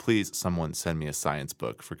that stuff. Please, someone send me a science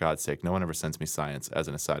book, for God's sake. No one ever sends me science, as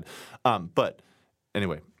an aside. But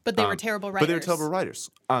anyway. But they were terrible writers. But they were terrible writers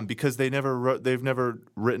because they've never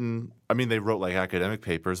written. I mean, they wrote like academic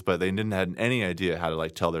papers, but they didn't have any idea how to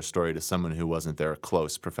like tell their story to someone who wasn't their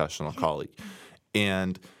close professional colleague.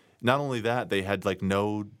 And not only that, they had like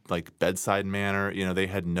no like bedside manner. You know, they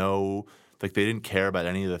had no like they didn't care about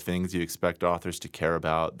any of the things you expect authors to care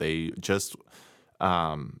about. They just, you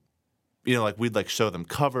know, like we'd like show them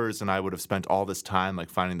covers, and I would have spent all this time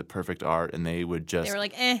like finding the perfect art, and they would just they were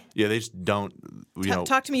like, eh. Yeah, they just don't.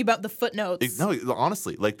 Talk to me about the footnotes. No,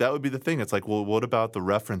 honestly, like that would be the thing. It's like, well, what about the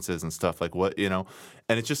references and stuff? Like what, you know?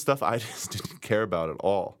 And it's just stuff I just didn't care about at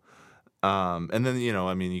all. And then, you know,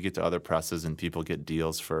 I mean, you get to other presses and people get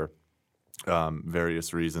deals for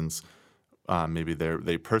various reasons. Maybe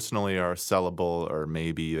they personally are sellable, or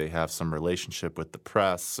maybe they have some relationship with the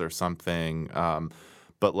press or something.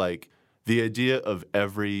 But like the idea of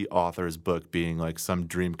every author's book being like some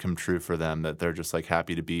dream come true for them, that they're just like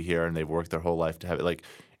happy to be here and they've worked their whole life to have it, like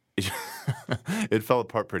it fell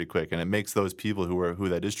apart pretty quick. And it makes those people who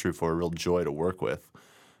that is true for a real joy to work with,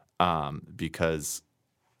 because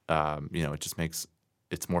you know, it just makes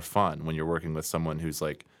it's more fun when you're working with someone who's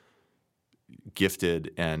like,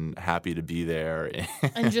 gifted and happy to be there.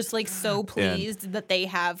 And just like so pleased that they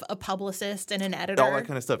have a publicist and an editor. All that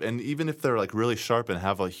kind of stuff. And even if they're like really sharp and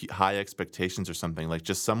have like high expectations or something, like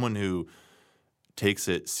just someone who takes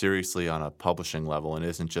it seriously on a publishing level and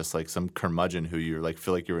isn't just like some curmudgeon who you're like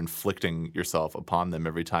feel like you're inflicting yourself upon them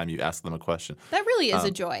every time you ask them a question. That really is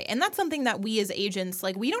a joy. And that's something that we as agents,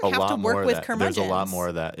 like we don't have to work with curmudgeons. There's a lot more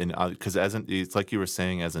of that. Because it's like you were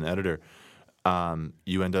saying, as an editor,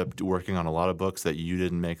 you end up working on a lot of books that you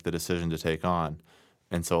didn't make the decision to take on.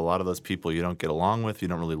 And so a lot of those people you don't get along with, you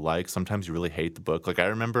don't really like. Sometimes you really hate the book. Like I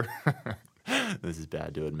remember, this is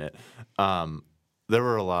bad to admit, there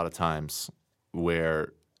were a lot of times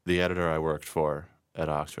where the editor I worked for at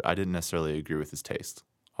Oxford, I didn't necessarily agree with his taste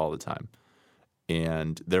all the time.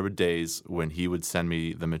 And there were days when he would send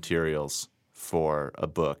me the materials for a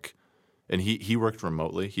book. And he worked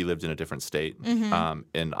remotely. He lived in a different state.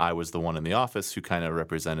 And I was the one in the office who kind of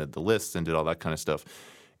represented the list and did all that kind of stuff.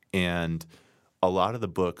 And a lot of the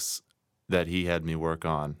books that he had me work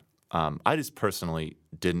on, I just personally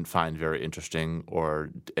didn't find very interesting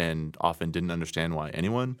and often didn't understand why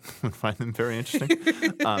anyone would find them very interesting.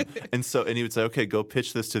 And he would say, okay, go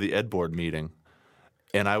pitch this to the ed board meeting.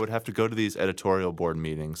 And I would have to go to these editorial board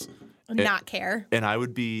meetings. Not care. And I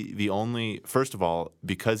would be the only, first of all,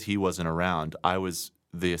 because he wasn't around, I was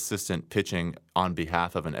the assistant pitching on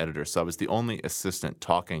behalf of an editor. So I was the only assistant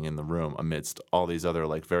talking in the room amidst all these other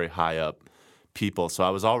like very high up people. So I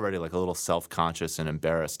was already like a little self-conscious and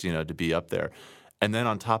embarrassed, to be up there. And then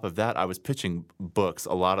on top of that, I was pitching books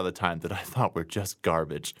a lot of the time that I thought were just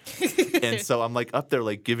garbage. And so I'm like up there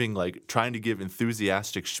like trying to give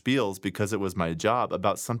enthusiastic spiels because it was my job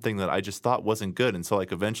about something that I just thought wasn't good. And so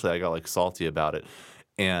like eventually I got like salty about it.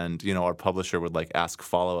 And, our publisher would like ask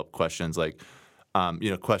follow-up questions like,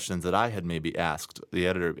 questions that I had maybe asked the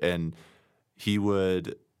editor. And he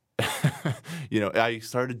would... I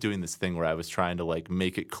started doing this thing where I was trying to like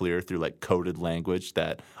make it clear through like coded language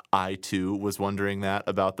that I too was wondering that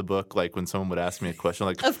about the book. Like when someone would ask me a question,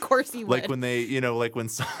 like of course you would. Like when they,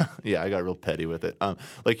 I got real petty with it.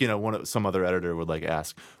 Some other editor would like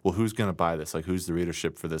ask, well, who's going to buy this? Like who's the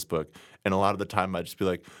readership for this book? And a lot of the time I'd just be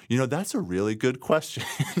like, that's a really good question.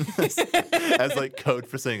 as like code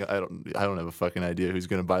for saying I don't have a fucking idea who's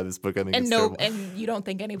going to buy this book. I think it's terrible. And you don't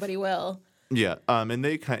think anybody will. Yeah, and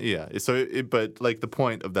they kind of, yeah. So, but like the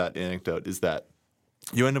point of that anecdote is that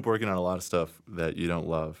you end up working on a lot of stuff that you don't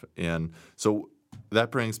love, and so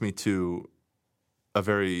that brings me to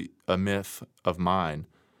a myth of mine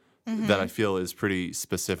that I feel is pretty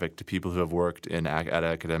specific to people who have worked at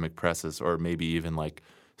academic presses or maybe even like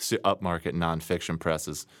upmarket nonfiction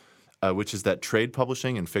presses, which is that trade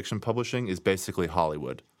publishing and fiction publishing is basically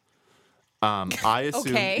Hollywood. I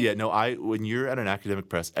assume, okay. When you're at an academic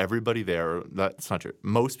press, everybody there, that's not true.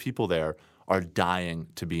 Most people there are dying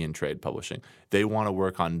to be in trade publishing. They want to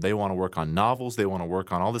work on novels. They want to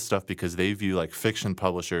work on all this stuff because they view like fiction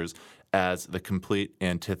publishers as the complete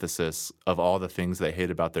antithesis of all the things they hate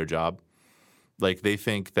about their job. Like they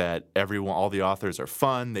think that all the authors are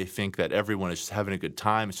fun. They think that everyone is just having a good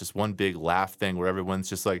time. It's just one big laugh thing where everyone's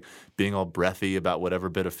just like being all breathy about whatever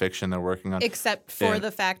bit of fiction they're working on. Except for the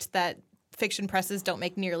fact that fiction presses don't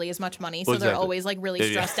make nearly as much money, so they're always like really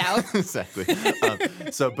stressed out. Exactly.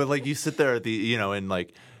 But like you sit there at the, and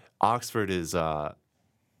like Oxford is, and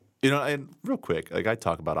real quick, like I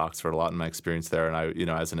talk about Oxford a lot in my experience there, and I,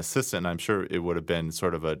 as an assistant, I'm sure it would have been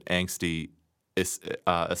sort of an angsty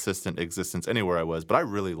assistant existence anywhere I was, but I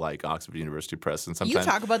really like Oxford University Press, and sometimes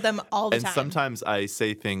you talk about them all the time. And sometimes I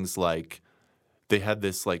say things like they had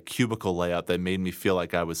this like cubicle layout that made me feel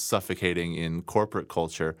like I was suffocating in corporate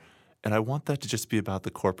culture. And I want that to just be about the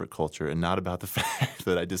corporate culture and not about the fact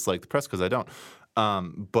that I dislike the press, because I don't.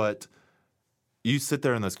 But you sit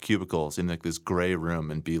there in those cubicles in like this gray room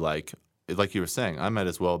and be like you were saying, I might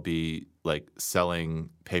as well be like selling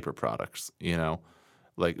paper products,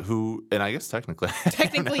 like who? And I guess technically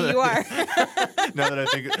you are. now that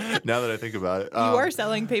I think about it, you are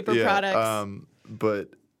selling paper products. But.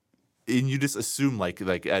 And you just assume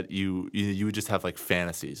you would just have like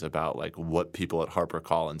fantasies about like what people at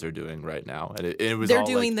HarperCollins are doing right now, and it was they're all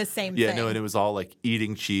doing like, the same thing. And it was all like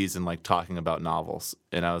eating cheese and like talking about novels,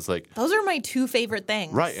 and I was like, those are my two favorite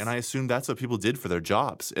things. Right, and I assumed that's what people did for their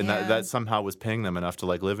jobs, and that somehow was paying them enough to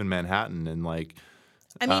like live in Manhattan and like.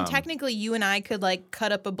 I mean, technically, you and I could like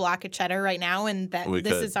cut up a block of cheddar right now, and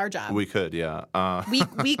this is our job. We could, yeah.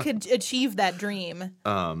 We could achieve that dream.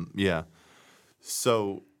 Yeah.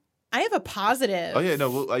 So. I have a positive. Oh, yeah,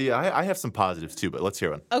 no, I have some positives too, but let's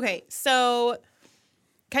hear one. Okay, so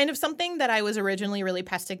kind of something that I was originally really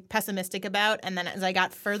pessimistic about, and then as I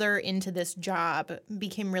got further into this job,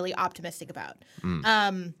 became really optimistic about.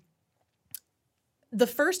 The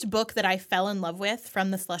first book that I fell in love with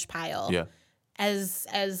from the slush pile, as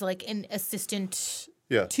like an assistant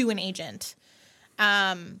to an agent,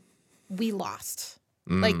 we lost.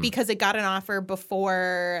 Like, because it got an offer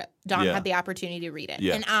before Dawn had the opportunity to read it.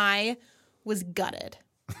 And I was gutted.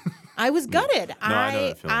 I was gutted. No, I know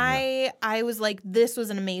that feeling, I was like, this was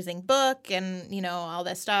an amazing book and, you know, all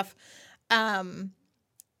this stuff. And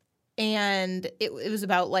it was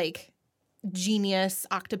about, like, genius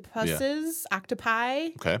octopuses, octopi,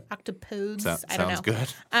 octopodes. I don't know. Sounds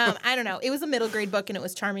good. I don't know. It was a middle grade book and it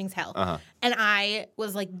was charming as hell. And I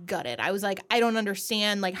was like gutted. I was like, I don't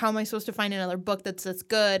understand. Like, how am I supposed to find another book that's this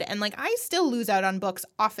good? And like, I still lose out on books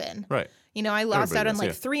often. Right. You know, I lost out on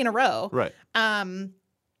like 3 in a row. Right.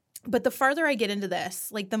 But the farther I get into this,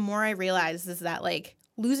 like, the more I realize is that like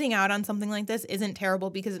losing out on something like this isn't terrible,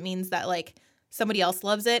 because it means that like somebody else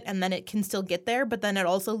loves it and then it can still get there, but then it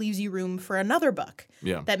also leaves you room for another book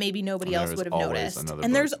that maybe nobody else would have noticed.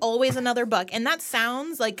 And there's always another book. And that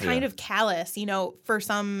sounds like kind of callous, you know, for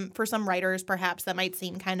some writers perhaps that might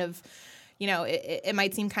seem kind of, you know, it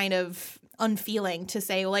might seem kind of unfeeling to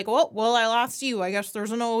say like, well, I lost you. I guess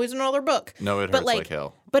there's always another book. No, it hurts like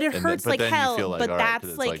hell. But it hurts like hell. But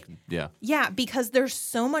that's like, because there's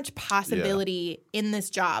so much possibility in this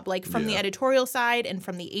job, like from the editorial side and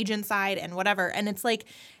from the agent side and whatever. And it's like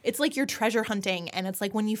you're treasure hunting, and it's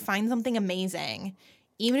like when you find something amazing,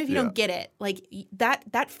 even if you don't get it, like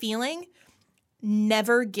that feeling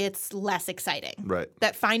never gets less exciting. Right.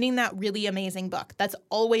 That finding that really amazing book, that's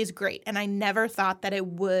always great. And I never thought that it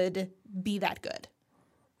would be that good.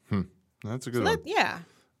 That's a good one. Yeah.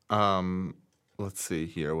 Let's see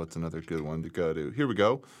here. What's another good one to go to? Here we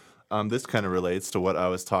go. This kind of relates to what I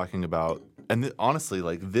was talking about. And honestly,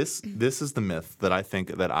 like this is the myth that I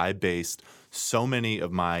think that I based so many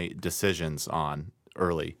of my decisions on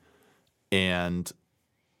early. And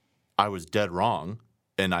I was dead wrong.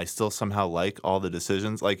 And I still somehow like all the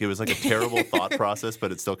decisions. Like, it was like a terrible thought process,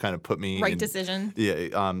 but it still kind of put me Right decision.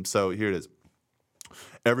 Yeah. So here it is.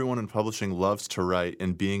 Everyone in publishing loves to write,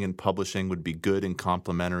 and being in publishing would be good and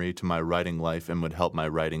complementary to my writing life and would help my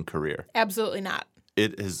writing career. Absolutely not.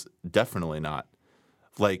 It is definitely not.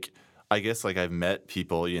 Like, I guess like I've met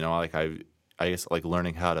people, you know, like I guess like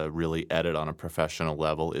learning how to really edit on a professional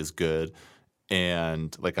level is good.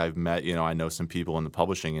 And like I've met, you know, I know some people in the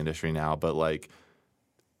publishing industry now, but like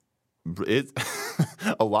it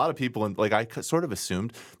a lot of people in, like, I sort of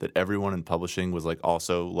assumed that everyone in publishing was like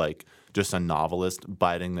also like just a novelist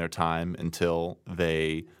biding their time until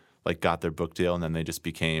they like got their book deal, and then they just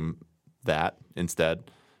became that instead,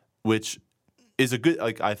 which is a good,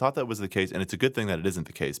 like, I thought that was the case, and it's a good thing that it isn't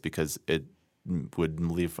the case, because it would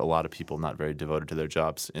leave a lot of people not very devoted to their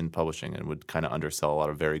jobs in publishing and would kind of undersell a lot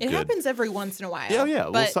of very good. It happens every once in a while. Yeah.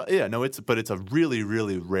 But It's a really,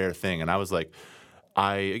 really rare thing. And I was like,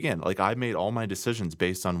 I made all my decisions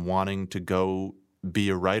based on wanting to go be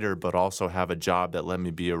a writer, but also have a job that let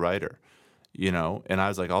me be a writer, you know? And I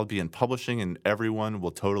was like, I'll be in publishing and everyone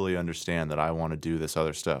will totally understand that I want to do this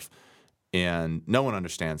other stuff. And no one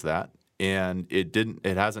understands that. And it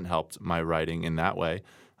hasn't helped my writing in that way,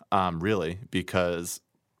 really, because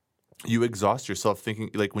you exhaust yourself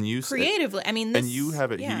thinking, like, when you creatively. I mean, and you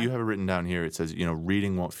have it. You have it written down here. It says, you know,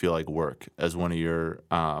 reading won't feel like work as one of your,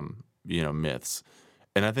 myths.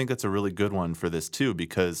 And I think that's a really good one for this too,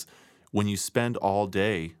 because when you spend all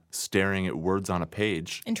day staring at words on a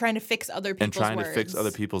page and trying to fix other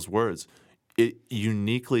people's words, it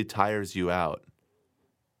uniquely tires you out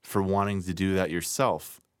for wanting to do that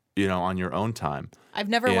yourself, you know, on your own time. I've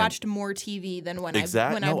never watched more TV than when I've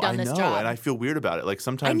done this job. And I feel weird about it. Like,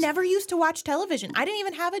 sometimes I never used to watch television. I didn't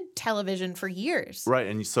even have a television for years. Right.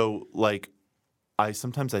 And so, like, I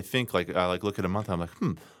think, like, I look at a month, I'm like,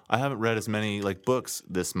 I haven't read as many like books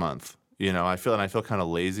this month. You know, I feel kind of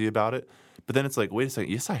lazy about it. But then it's like, wait a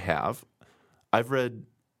second, yes, I have. I've read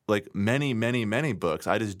like many, many, many books.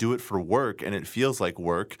 I just do it for work, and it feels like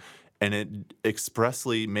work. And it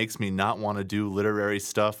expressly makes me not want to do literary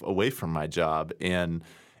stuff away from my job. And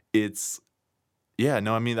it's, I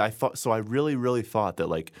really, really thought that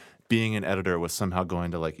like being an editor was somehow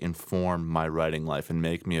going to like inform my writing life and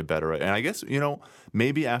make me a better writer. And I guess, you know,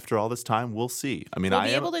 maybe after all this time, we'll see. I mean, we'll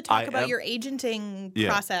be able to talk about your agenting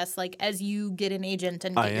process, like as you get an agent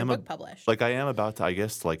and get your book published. Like, I am about to, I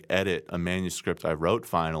guess, like edit a manuscript I wrote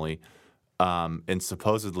finally. And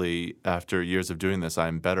supposedly, after years of doing this,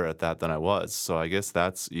 I'm better at that than I was. So I guess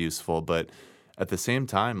that's useful. But at the same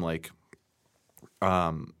time, like,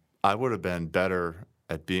 I would have been better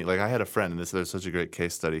at being like I had a friend, and there's such a great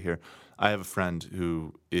case study here. I have a friend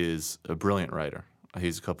who is a brilliant writer.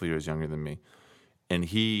 He's a couple years younger than me, and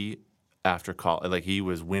he after college, like he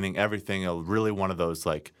was winning everything. Really one of those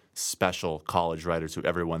like special college writers who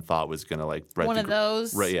everyone thought was gonna like write One of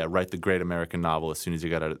those. write the great American novel as soon as he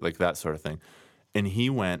got out, like that sort of thing. And he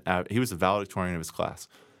went out, he was the valedictorian of his class,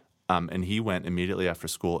 and he went immediately after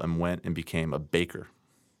school and went and became a baker.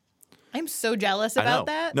 I'm so jealous I know. about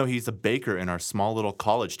that. No, he's a baker in our small little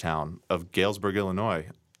college town of Galesburg, Illinois,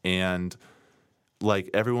 and like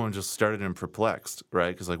everyone just started and perplexed,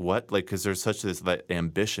 right? Because like what? Like because there's such this like,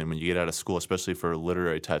 ambition when you get out of school, especially for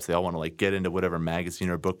literary types. They all want to like get into whatever magazine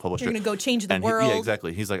or book publisher. You're gonna go change the and world. Yeah,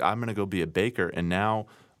 exactly. He's like, I'm gonna go be a baker, and now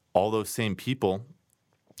all those same people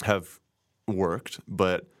have worked,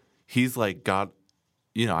 but he's like got,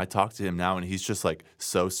 you know, I talk to him now, and he's just like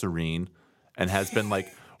so serene, and has been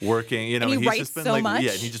like working. You know, and he he's writes just been so like, much.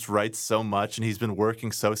 yeah, and he just writes so much, and he's been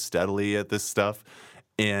working so steadily at this stuff.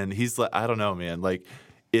 And he's like, I don't know, man. Like,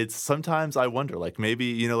 it's sometimes I wonder, like maybe,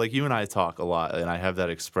 you know, like you and I talk a lot, and I have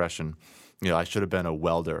that expression, you know, I should have been a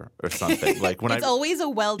welder or something. Like when it's always a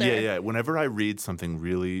welder. Yeah. Whenever I read something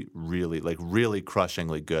really, really, like really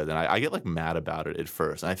crushingly good, and I get like mad about it at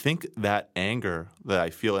first. And I think that anger that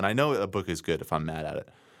I feel, and I know a book is good if I'm mad at it.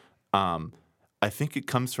 I think it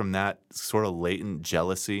comes from that sort of latent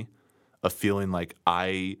jealousy of feeling like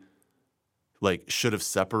I like should have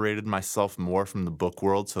separated myself more from the book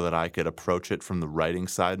world so that I could approach it from the writing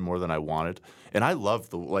side more than I wanted. And I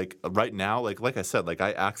love the like right now, like I said, like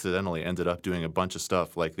I accidentally ended up doing a bunch of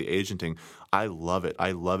stuff like the agenting. I love it.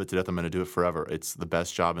 I love it to death. I'm going to do it forever. It's the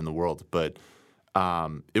best job in the world. But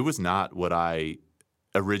it was not what I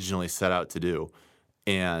originally set out to do.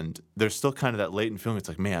 And there's still kind of that latent feeling. It's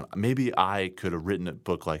like, man, maybe I could have written a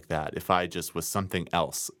book like that if I just was something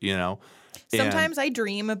else, you know? Sometimes I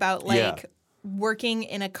dream about like working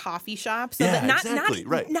in a coffee shop so that not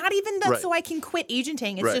even that so I can quit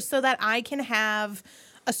agenting. It's just so that I can have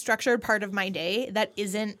a structured part of my day that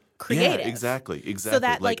isn't creative. Yeah, exactly. So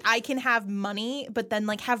that like I can have money, but then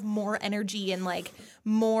like have more energy and like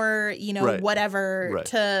more, you know, whatever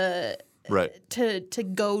to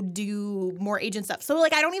go do more agent stuff. So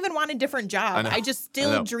like I don't even want a different job. I just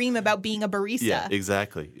still dream about being a barista. Yeah,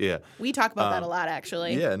 exactly. Yeah. We talk about that a lot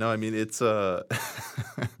actually. Yeah, no, I mean it's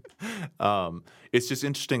it's just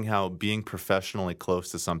interesting how being professionally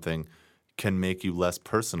close to something can make you less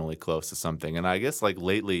personally close to something. And I guess like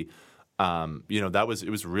lately, you know, it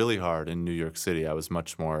was really hard in New York City. I was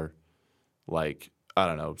much more like, I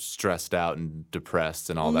don't know, stressed out and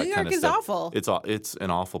depressed and all that kind of stuff. New York is awful. It's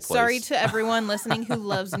an awful place. Sorry to everyone listening who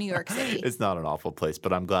loves New York City. It's not an awful place,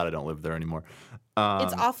 but I'm glad I don't live there anymore.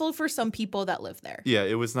 It's awful for some people that live there. Yeah,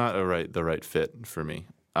 it was not the right fit for me.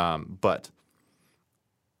 But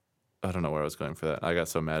I don't know where I was going for that. I got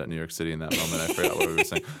so mad at New York City in that moment, I forgot what we were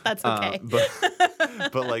saying. That's okay.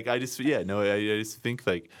 But like, I just think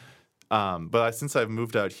like, since I've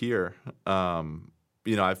moved out here,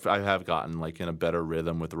 you know, I have gotten like in a better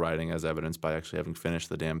rhythm with writing, as evidenced by actually having finished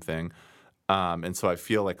the damn thing. And so I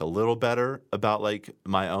feel like a little better about like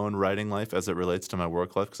my own writing life as it relates to my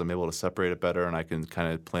work life because I'm able to separate it better and I can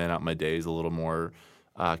kind of plan out my days a little more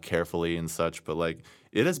carefully and such. But like,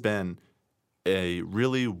 it has been a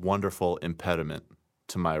really wonderful impediment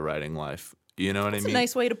to my writing life. You know what I mean? That's a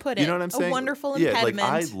nice way to put it. You know what I'm saying? A wonderful impediment.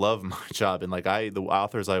 Yeah, like I love my job, and like the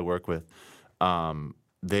authors I work with, I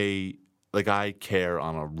care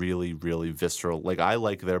on a really, really visceral. Like I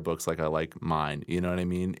like their books, like I like mine. You know what I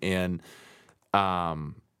mean? And,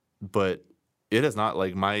 but it has not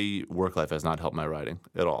like my work life has not helped my writing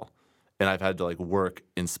at all. And I've had to like work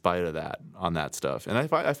in spite of that on that stuff, and I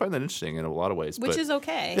find that interesting in a lot of ways. Which is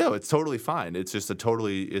okay. Yeah, it's totally fine. It's just a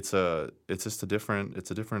different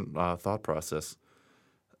thought process.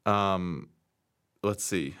 Let's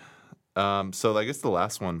see. So I guess the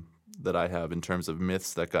last one that I have in terms of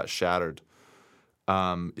myths that got shattered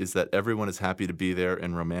is that everyone is happy to be there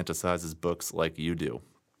and romanticizes books like you do,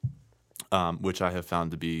 which I have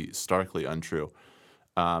found to be starkly untrue.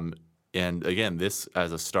 And again, this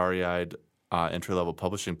as a starry-eyed entry-level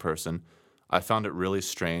publishing person, I found it really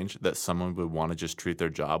strange that someone would want to just treat their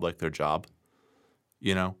job like their job.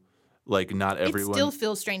 You know, like not everyone. It still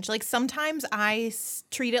feels strange. Like sometimes I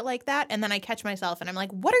treat it like that, and then I catch myself, and I'm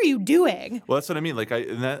like, "What are you doing?" Well, that's what I mean. Like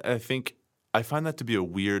I think I find that to be a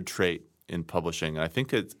weird trait in publishing. And I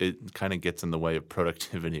think it kind of gets in the way of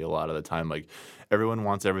productivity a lot of the time. Like everyone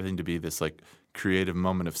wants everything to be this like creative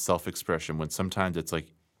moment of self-expression when sometimes it's like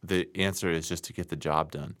the answer is just to get the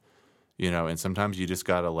job done, you know, and sometimes you just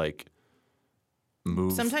got to like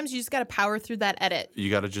move. Sometimes you just got to power through that edit. You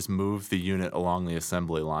got to just move the unit along the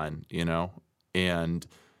assembly line, you know, And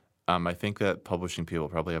I think that publishing people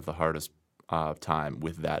probably have the hardest time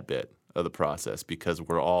with that bit of the process because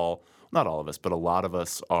we're all, not all of us, but a lot of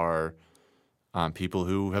us are people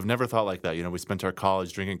who have never thought like that. You know, we spent our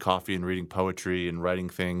college drinking coffee and reading poetry and writing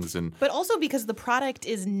things. But also because the product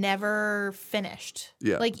is never finished.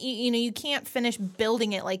 Yeah. Like, you can't finish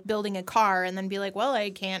building it like building a car and then be like, well,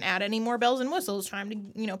 I can't add any more bells and whistles. Time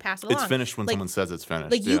to, pass it along. It's finished when someone says it's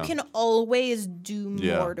finished. Like, you can always do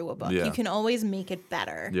more to a book. Yeah. You can always make it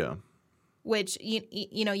better. Yeah. Which,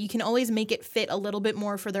 you can always make it fit a little bit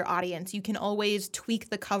more for their audience. You can always tweak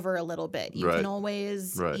the cover a little bit. You can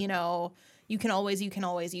always, you can always,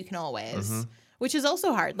 which is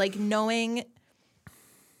also hard. Like knowing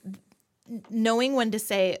when to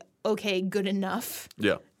say, okay, good enough.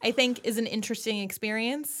 Yeah. I think is an interesting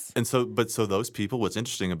experience. And so those people, what's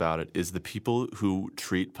interesting about it is the people who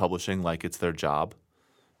treat publishing like it's their job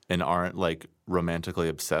and aren't like romantically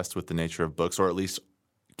obsessed with the nature of books, or at least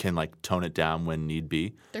can like tone it down when need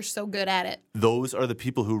be. They're so good at it. Those are the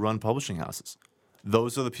people who run publishing houses.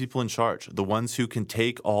 Those are the people in charge, the ones who can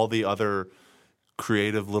take all the other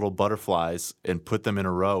creative little butterflies and put them in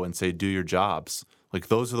a row and say, do your jobs. Like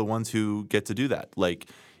those are the ones who get to do that. Like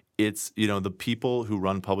it's, the people who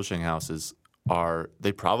run publishing houses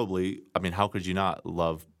they probably, I mean, how could you not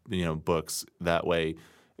love, books that way,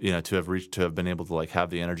 to have been able to like have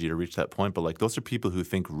the energy to reach that point. But like those are people who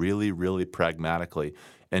think really, really pragmatically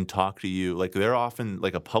and talk to you. Like they're often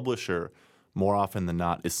like a publisher more often than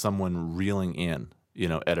not is someone reeling in,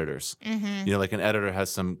 editors. Mm-hmm. Like an editor has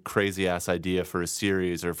some crazy ass idea for a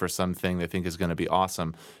series or for something they think is going to be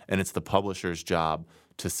awesome. And it's the publisher's job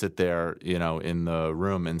to sit there, in the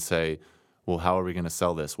room and say, well, how are we going to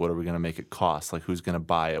sell this? What are we going to make it cost? Like who's going to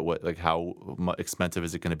buy it? What, like how expensive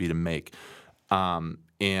is it going to be to make?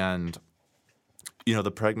 And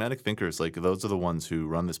the pragmatic thinkers, like those are the ones who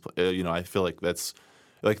run this. I feel like that's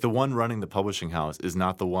like the one running the publishing house is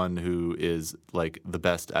not the one who is like the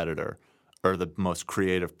best editor or the most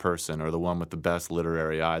creative person or the one with the best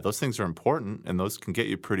literary eye. Those things are important and those can get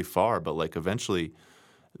you pretty far. But like eventually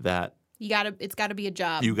it's got to be a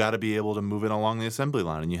job. You got to be able to move it along the assembly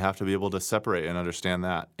line and you have to be able to separate and understand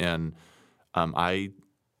that. And I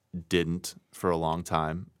didn't for a long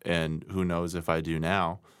time, and who knows if I do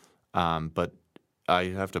now. But I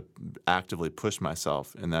have to actively push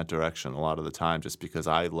myself in that direction a lot of the time just because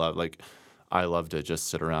I love to just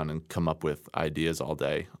sit around and come up with ideas all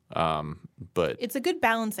day. But it's a good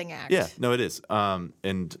balancing act. Yeah, no, it is.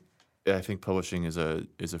 And I think publishing is a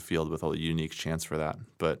field with a unique chance for that.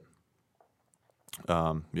 But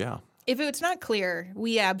yeah. If it's not clear,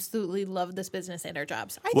 we absolutely love this business and our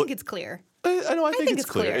jobs. I think it's clear. I know. I think it's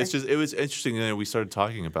clear. It's just it was interesting. We started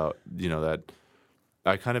talking about that.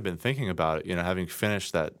 I kind of been thinking about it. Having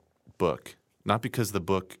finished that book, not because the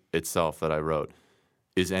book itself that I wrote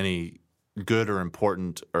is any good or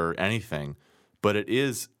important or anything, but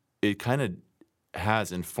it kind of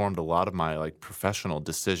has informed a lot of my like professional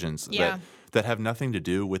decisions that have nothing to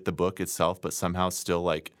do with the book itself, but somehow still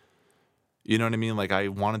like, you know what I mean? Like I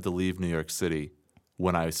wanted to leave New York City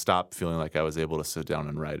when I stopped feeling like I was able to sit down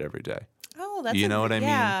and write every day. Oh, that's what I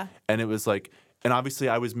mean? And it was like, and obviously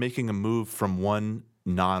I was making a move from one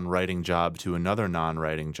non-writing job to another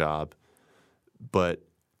non-writing job, but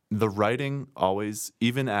the writing always,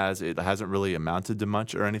 even as it hasn't really amounted to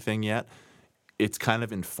much or anything yet, it's kind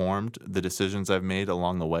of informed the decisions I've made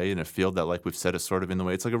along the way in a field that, like we've said, is sort of in the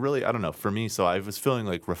way. It's like a really, I don't know, for me, so I was feeling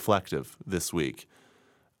like reflective this week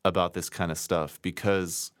about this kind of stuff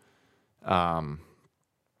because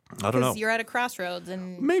I don't know. Because you're at a crossroads,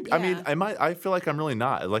 and maybe I mean I feel like I'm really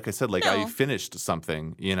not. Like I said, like I finished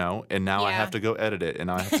something, and now I have to go edit it, and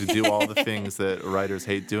now I have to do all the things that writers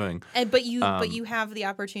hate doing. But you have the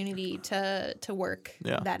opportunity to work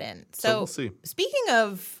that in. So we'll see. Speaking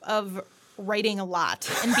of writing a lot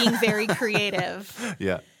and being very creative,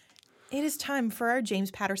 it is time for our James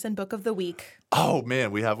Patterson Book of the Week. Oh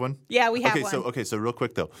man, we have one? Yeah, we have one. So real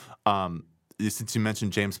quick though, since you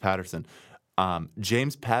mentioned James Patterson.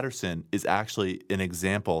 James Patterson is actually an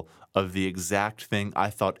example of the exact thing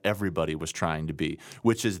I thought everybody was trying to be,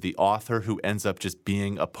 which is the author who ends up just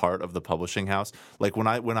being a part of the publishing house. Like when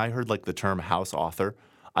I heard like the term house author,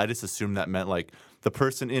 I just assumed that meant like the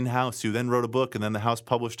person in-house who then wrote a book and then the house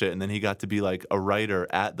published it and then he got to be like a writer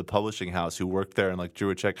at the publishing house who worked there and like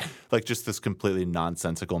drew a check. Like just this completely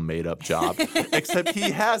nonsensical made-up job. Except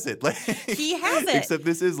he has it. Like, he has it. Except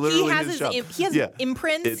this is literally his job. He has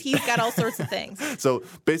imprints. He's got all sorts of things. So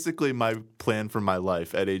basically my plan for my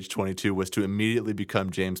life at age 22 was to immediately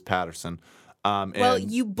become James Patterson. Well,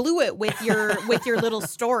 you blew it with your little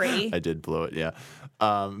story. I did blow it, yeah.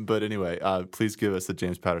 But anyway, please give us the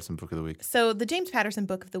James Patterson Book of the Week. So the James Patterson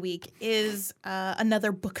Book of the Week is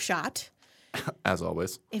another bookshot. As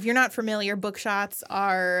always. If you're not familiar, bookshots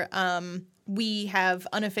are, we have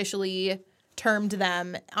unofficially termed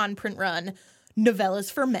them on Print Run,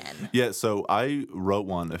 novellas for men. Yeah, so I wrote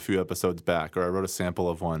one a few episodes back, or I wrote a sample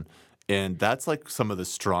of one. And that's like some of the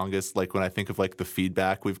strongest, like when I think of like the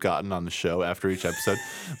feedback we've gotten on the show after each episode,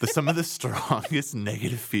 some of the strongest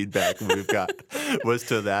negative feedback we've got was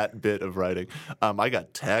to that bit of writing. I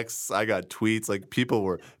got texts, I got tweets, like people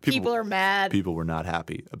are mad. People were not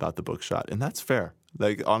happy about the bookshot, and that's fair.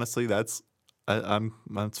 Like honestly, that's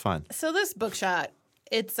fine. So this bookshot,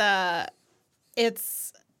 it's an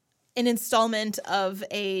installment of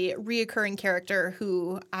a reoccurring character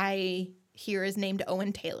who I hear is named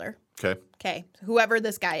Owen Taylor. Okay. Whoever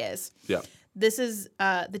this guy is. Yeah. This is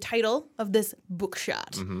the title of this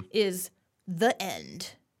bookshot is The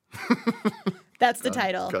End. That's the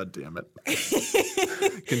title. God damn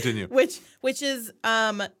it. Continue. Which is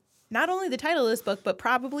not only the title of this book, but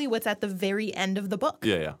probably what's at the very end of the book.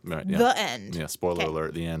 Yeah. Right, yeah. The End. Yeah. Spoiler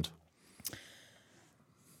alert. The end.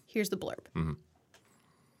 Here's the blurb.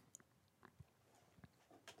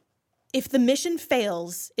 If the mission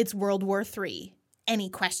fails, it's World War III. Any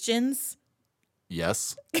questions?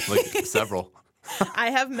 Yes, like several.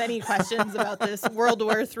 I have many questions about this World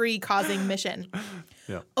War III causing mission.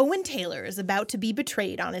 Yeah. Owen Taylor is about to be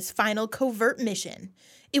betrayed on his final covert mission.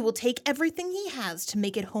 It will take everything he has to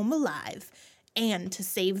make it home alive and to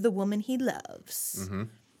save the woman he loves.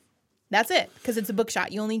 That's it, because it's a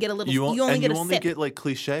bookshot. You only get a little. You only get like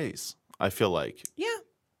cliches. I feel like. Yeah.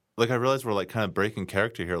 Like, I realize we're, like, kind of breaking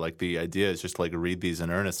character here. Like, the idea is just, like, read these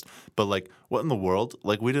in earnest. But, like, what in the world?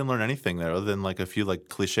 Like, we didn't learn anything there other than, like, a few, like,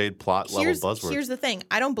 cliched plot-level buzzwords. Here's the thing.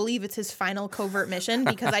 I don't believe it's his final covert mission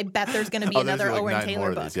because I bet there's going to be another Owen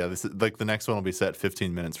Taylor book. Yeah, this is, like, the next one will be set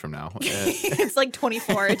 15 minutes from now. It's like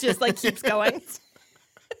 24. It just, like, keeps going.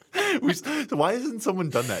 Why hasn't someone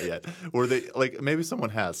done that yet? Or they, like, maybe someone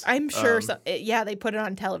has. I'm sure they put it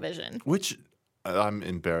on television. Which... I'm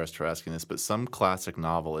embarrassed for asking this, but some classic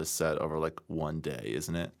novel is set over like one day,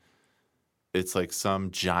 isn't it? It's like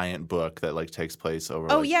some giant book that like takes place over.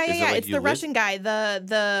 Oh, yeah. It's the Russian guy,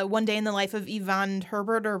 the One Day in the Life of Ivan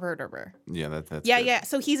Herbert. Yeah, that's yeah, good. yeah.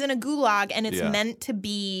 So he's in a gulag, and it's meant to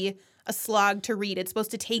be a slog to read. It's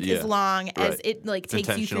supposed to take as long as it like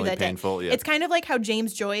takes you through that painful, day. Yeah. It's kind of like how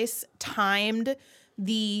James Joyce timed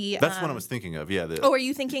the. That's what I was thinking of. Yeah. Are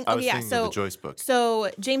you thinking? I was thinking of the Joyce book. So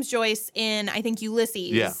James Joyce in I think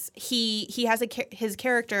Ulysses. Yeah. He has his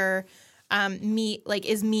character.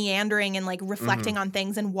 Is meandering and like reflecting on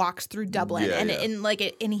things and walks through Dublin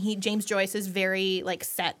James Joyce is very like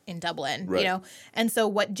set in Dublin, right. you know, and so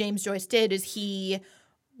what James Joyce did is he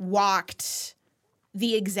walked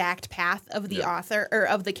the exact path of the author or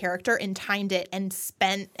of the character and timed it and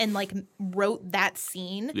spent and like wrote that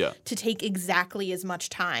scene to take exactly as much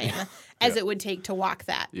time as it would take to walk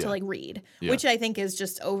that to like read, which I think is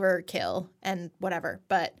just overkill and whatever.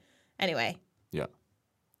 But anyway. Yeah.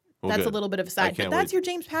 Well, that's a little bit of a side. But that's your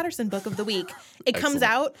James Patterson book of the week. It comes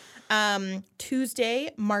out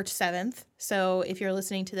Tuesday, March 7th. So if you're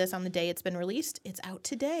listening to this on the day it's been released, it's out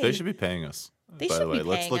today. They should be paying us. They should be paying us.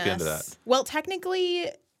 Let's look into that. Well,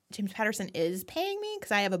 technically, James Patterson is paying me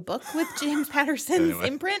because I have a book with James Patterson's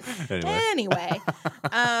imprint. Anyway.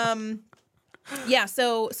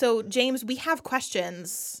 So James, we have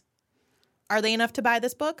questions. Are they enough to buy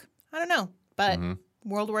this book? I don't know. But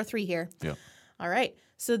World War III here. Yeah. All right.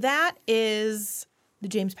 So that is the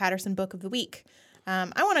James Patterson Book of the Week. I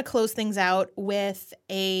want to close things out with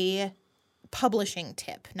a publishing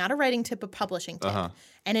tip. Not a writing tip, a publishing tip.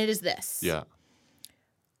 And it is this. Yeah.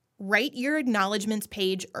 Write your acknowledgments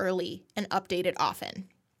page early and update it often.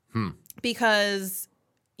 Because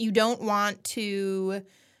you don't want to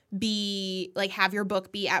be like have your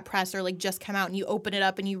book be at press or like just come out and you open it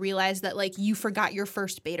up and you realize that like you forgot your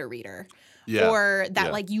first beta reader. Yeah. Or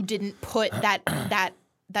that like you didn't put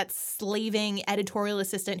that slaving editorial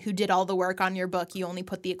assistant who did all the work on your book. You only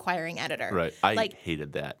put the acquiring editor. Right. I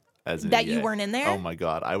hated that. As an that EA. You weren't in there? Oh my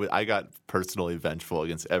God. I got personally vengeful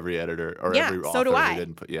against every editor or every author so do I. who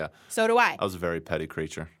didn't put So do I. I was a very petty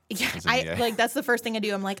creature. Yeah, like that's the first thing I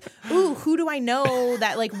do. I'm like, ooh, who do I know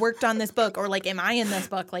that like worked on this book or like am I in this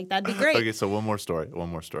book? Like that'd be great. Okay, so one more story.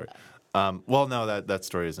 Well, no, that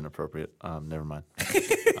story isn't appropriate. Never mind.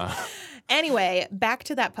 Anyway, back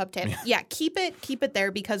to that pub tip. Yeah, keep it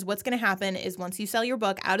there, because what's going to happen is once you sell your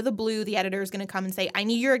book, out of the blue, the editor is going to come and say, I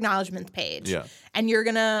need your acknowledgments page. Yeah. And you're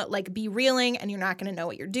going to like be reeling, and you're not going to know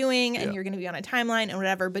what you're doing, and you're going to be on a timeline and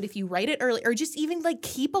whatever. But if you write it early, or just even like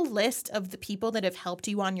keep a list of the people that have helped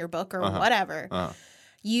you on your book or whatever,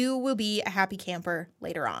 you will be a happy camper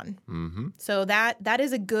later on. Mm-hmm. So that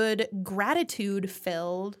is a good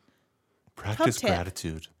gratitude-filled Practice pub tip.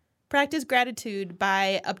 gratitude. Practice gratitude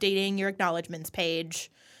by updating your acknowledgments page.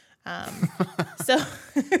 So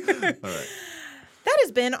that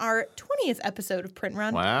has been our 20th episode of Print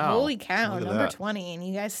Run. Wow. Holy cow, Look at number that. 20, and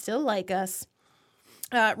you guys still like us.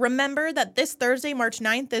 Remember that this Thursday, March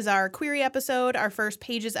 9th, is our query episode. Our first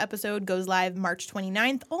Pages episode goes live March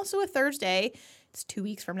 29th, also a Thursday. It's 2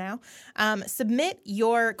 weeks from now. Submit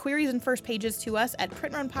your queries and first pages to us at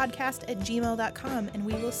printrunpodcast@gmail.com, and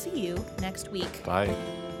we will see you next week. Bye.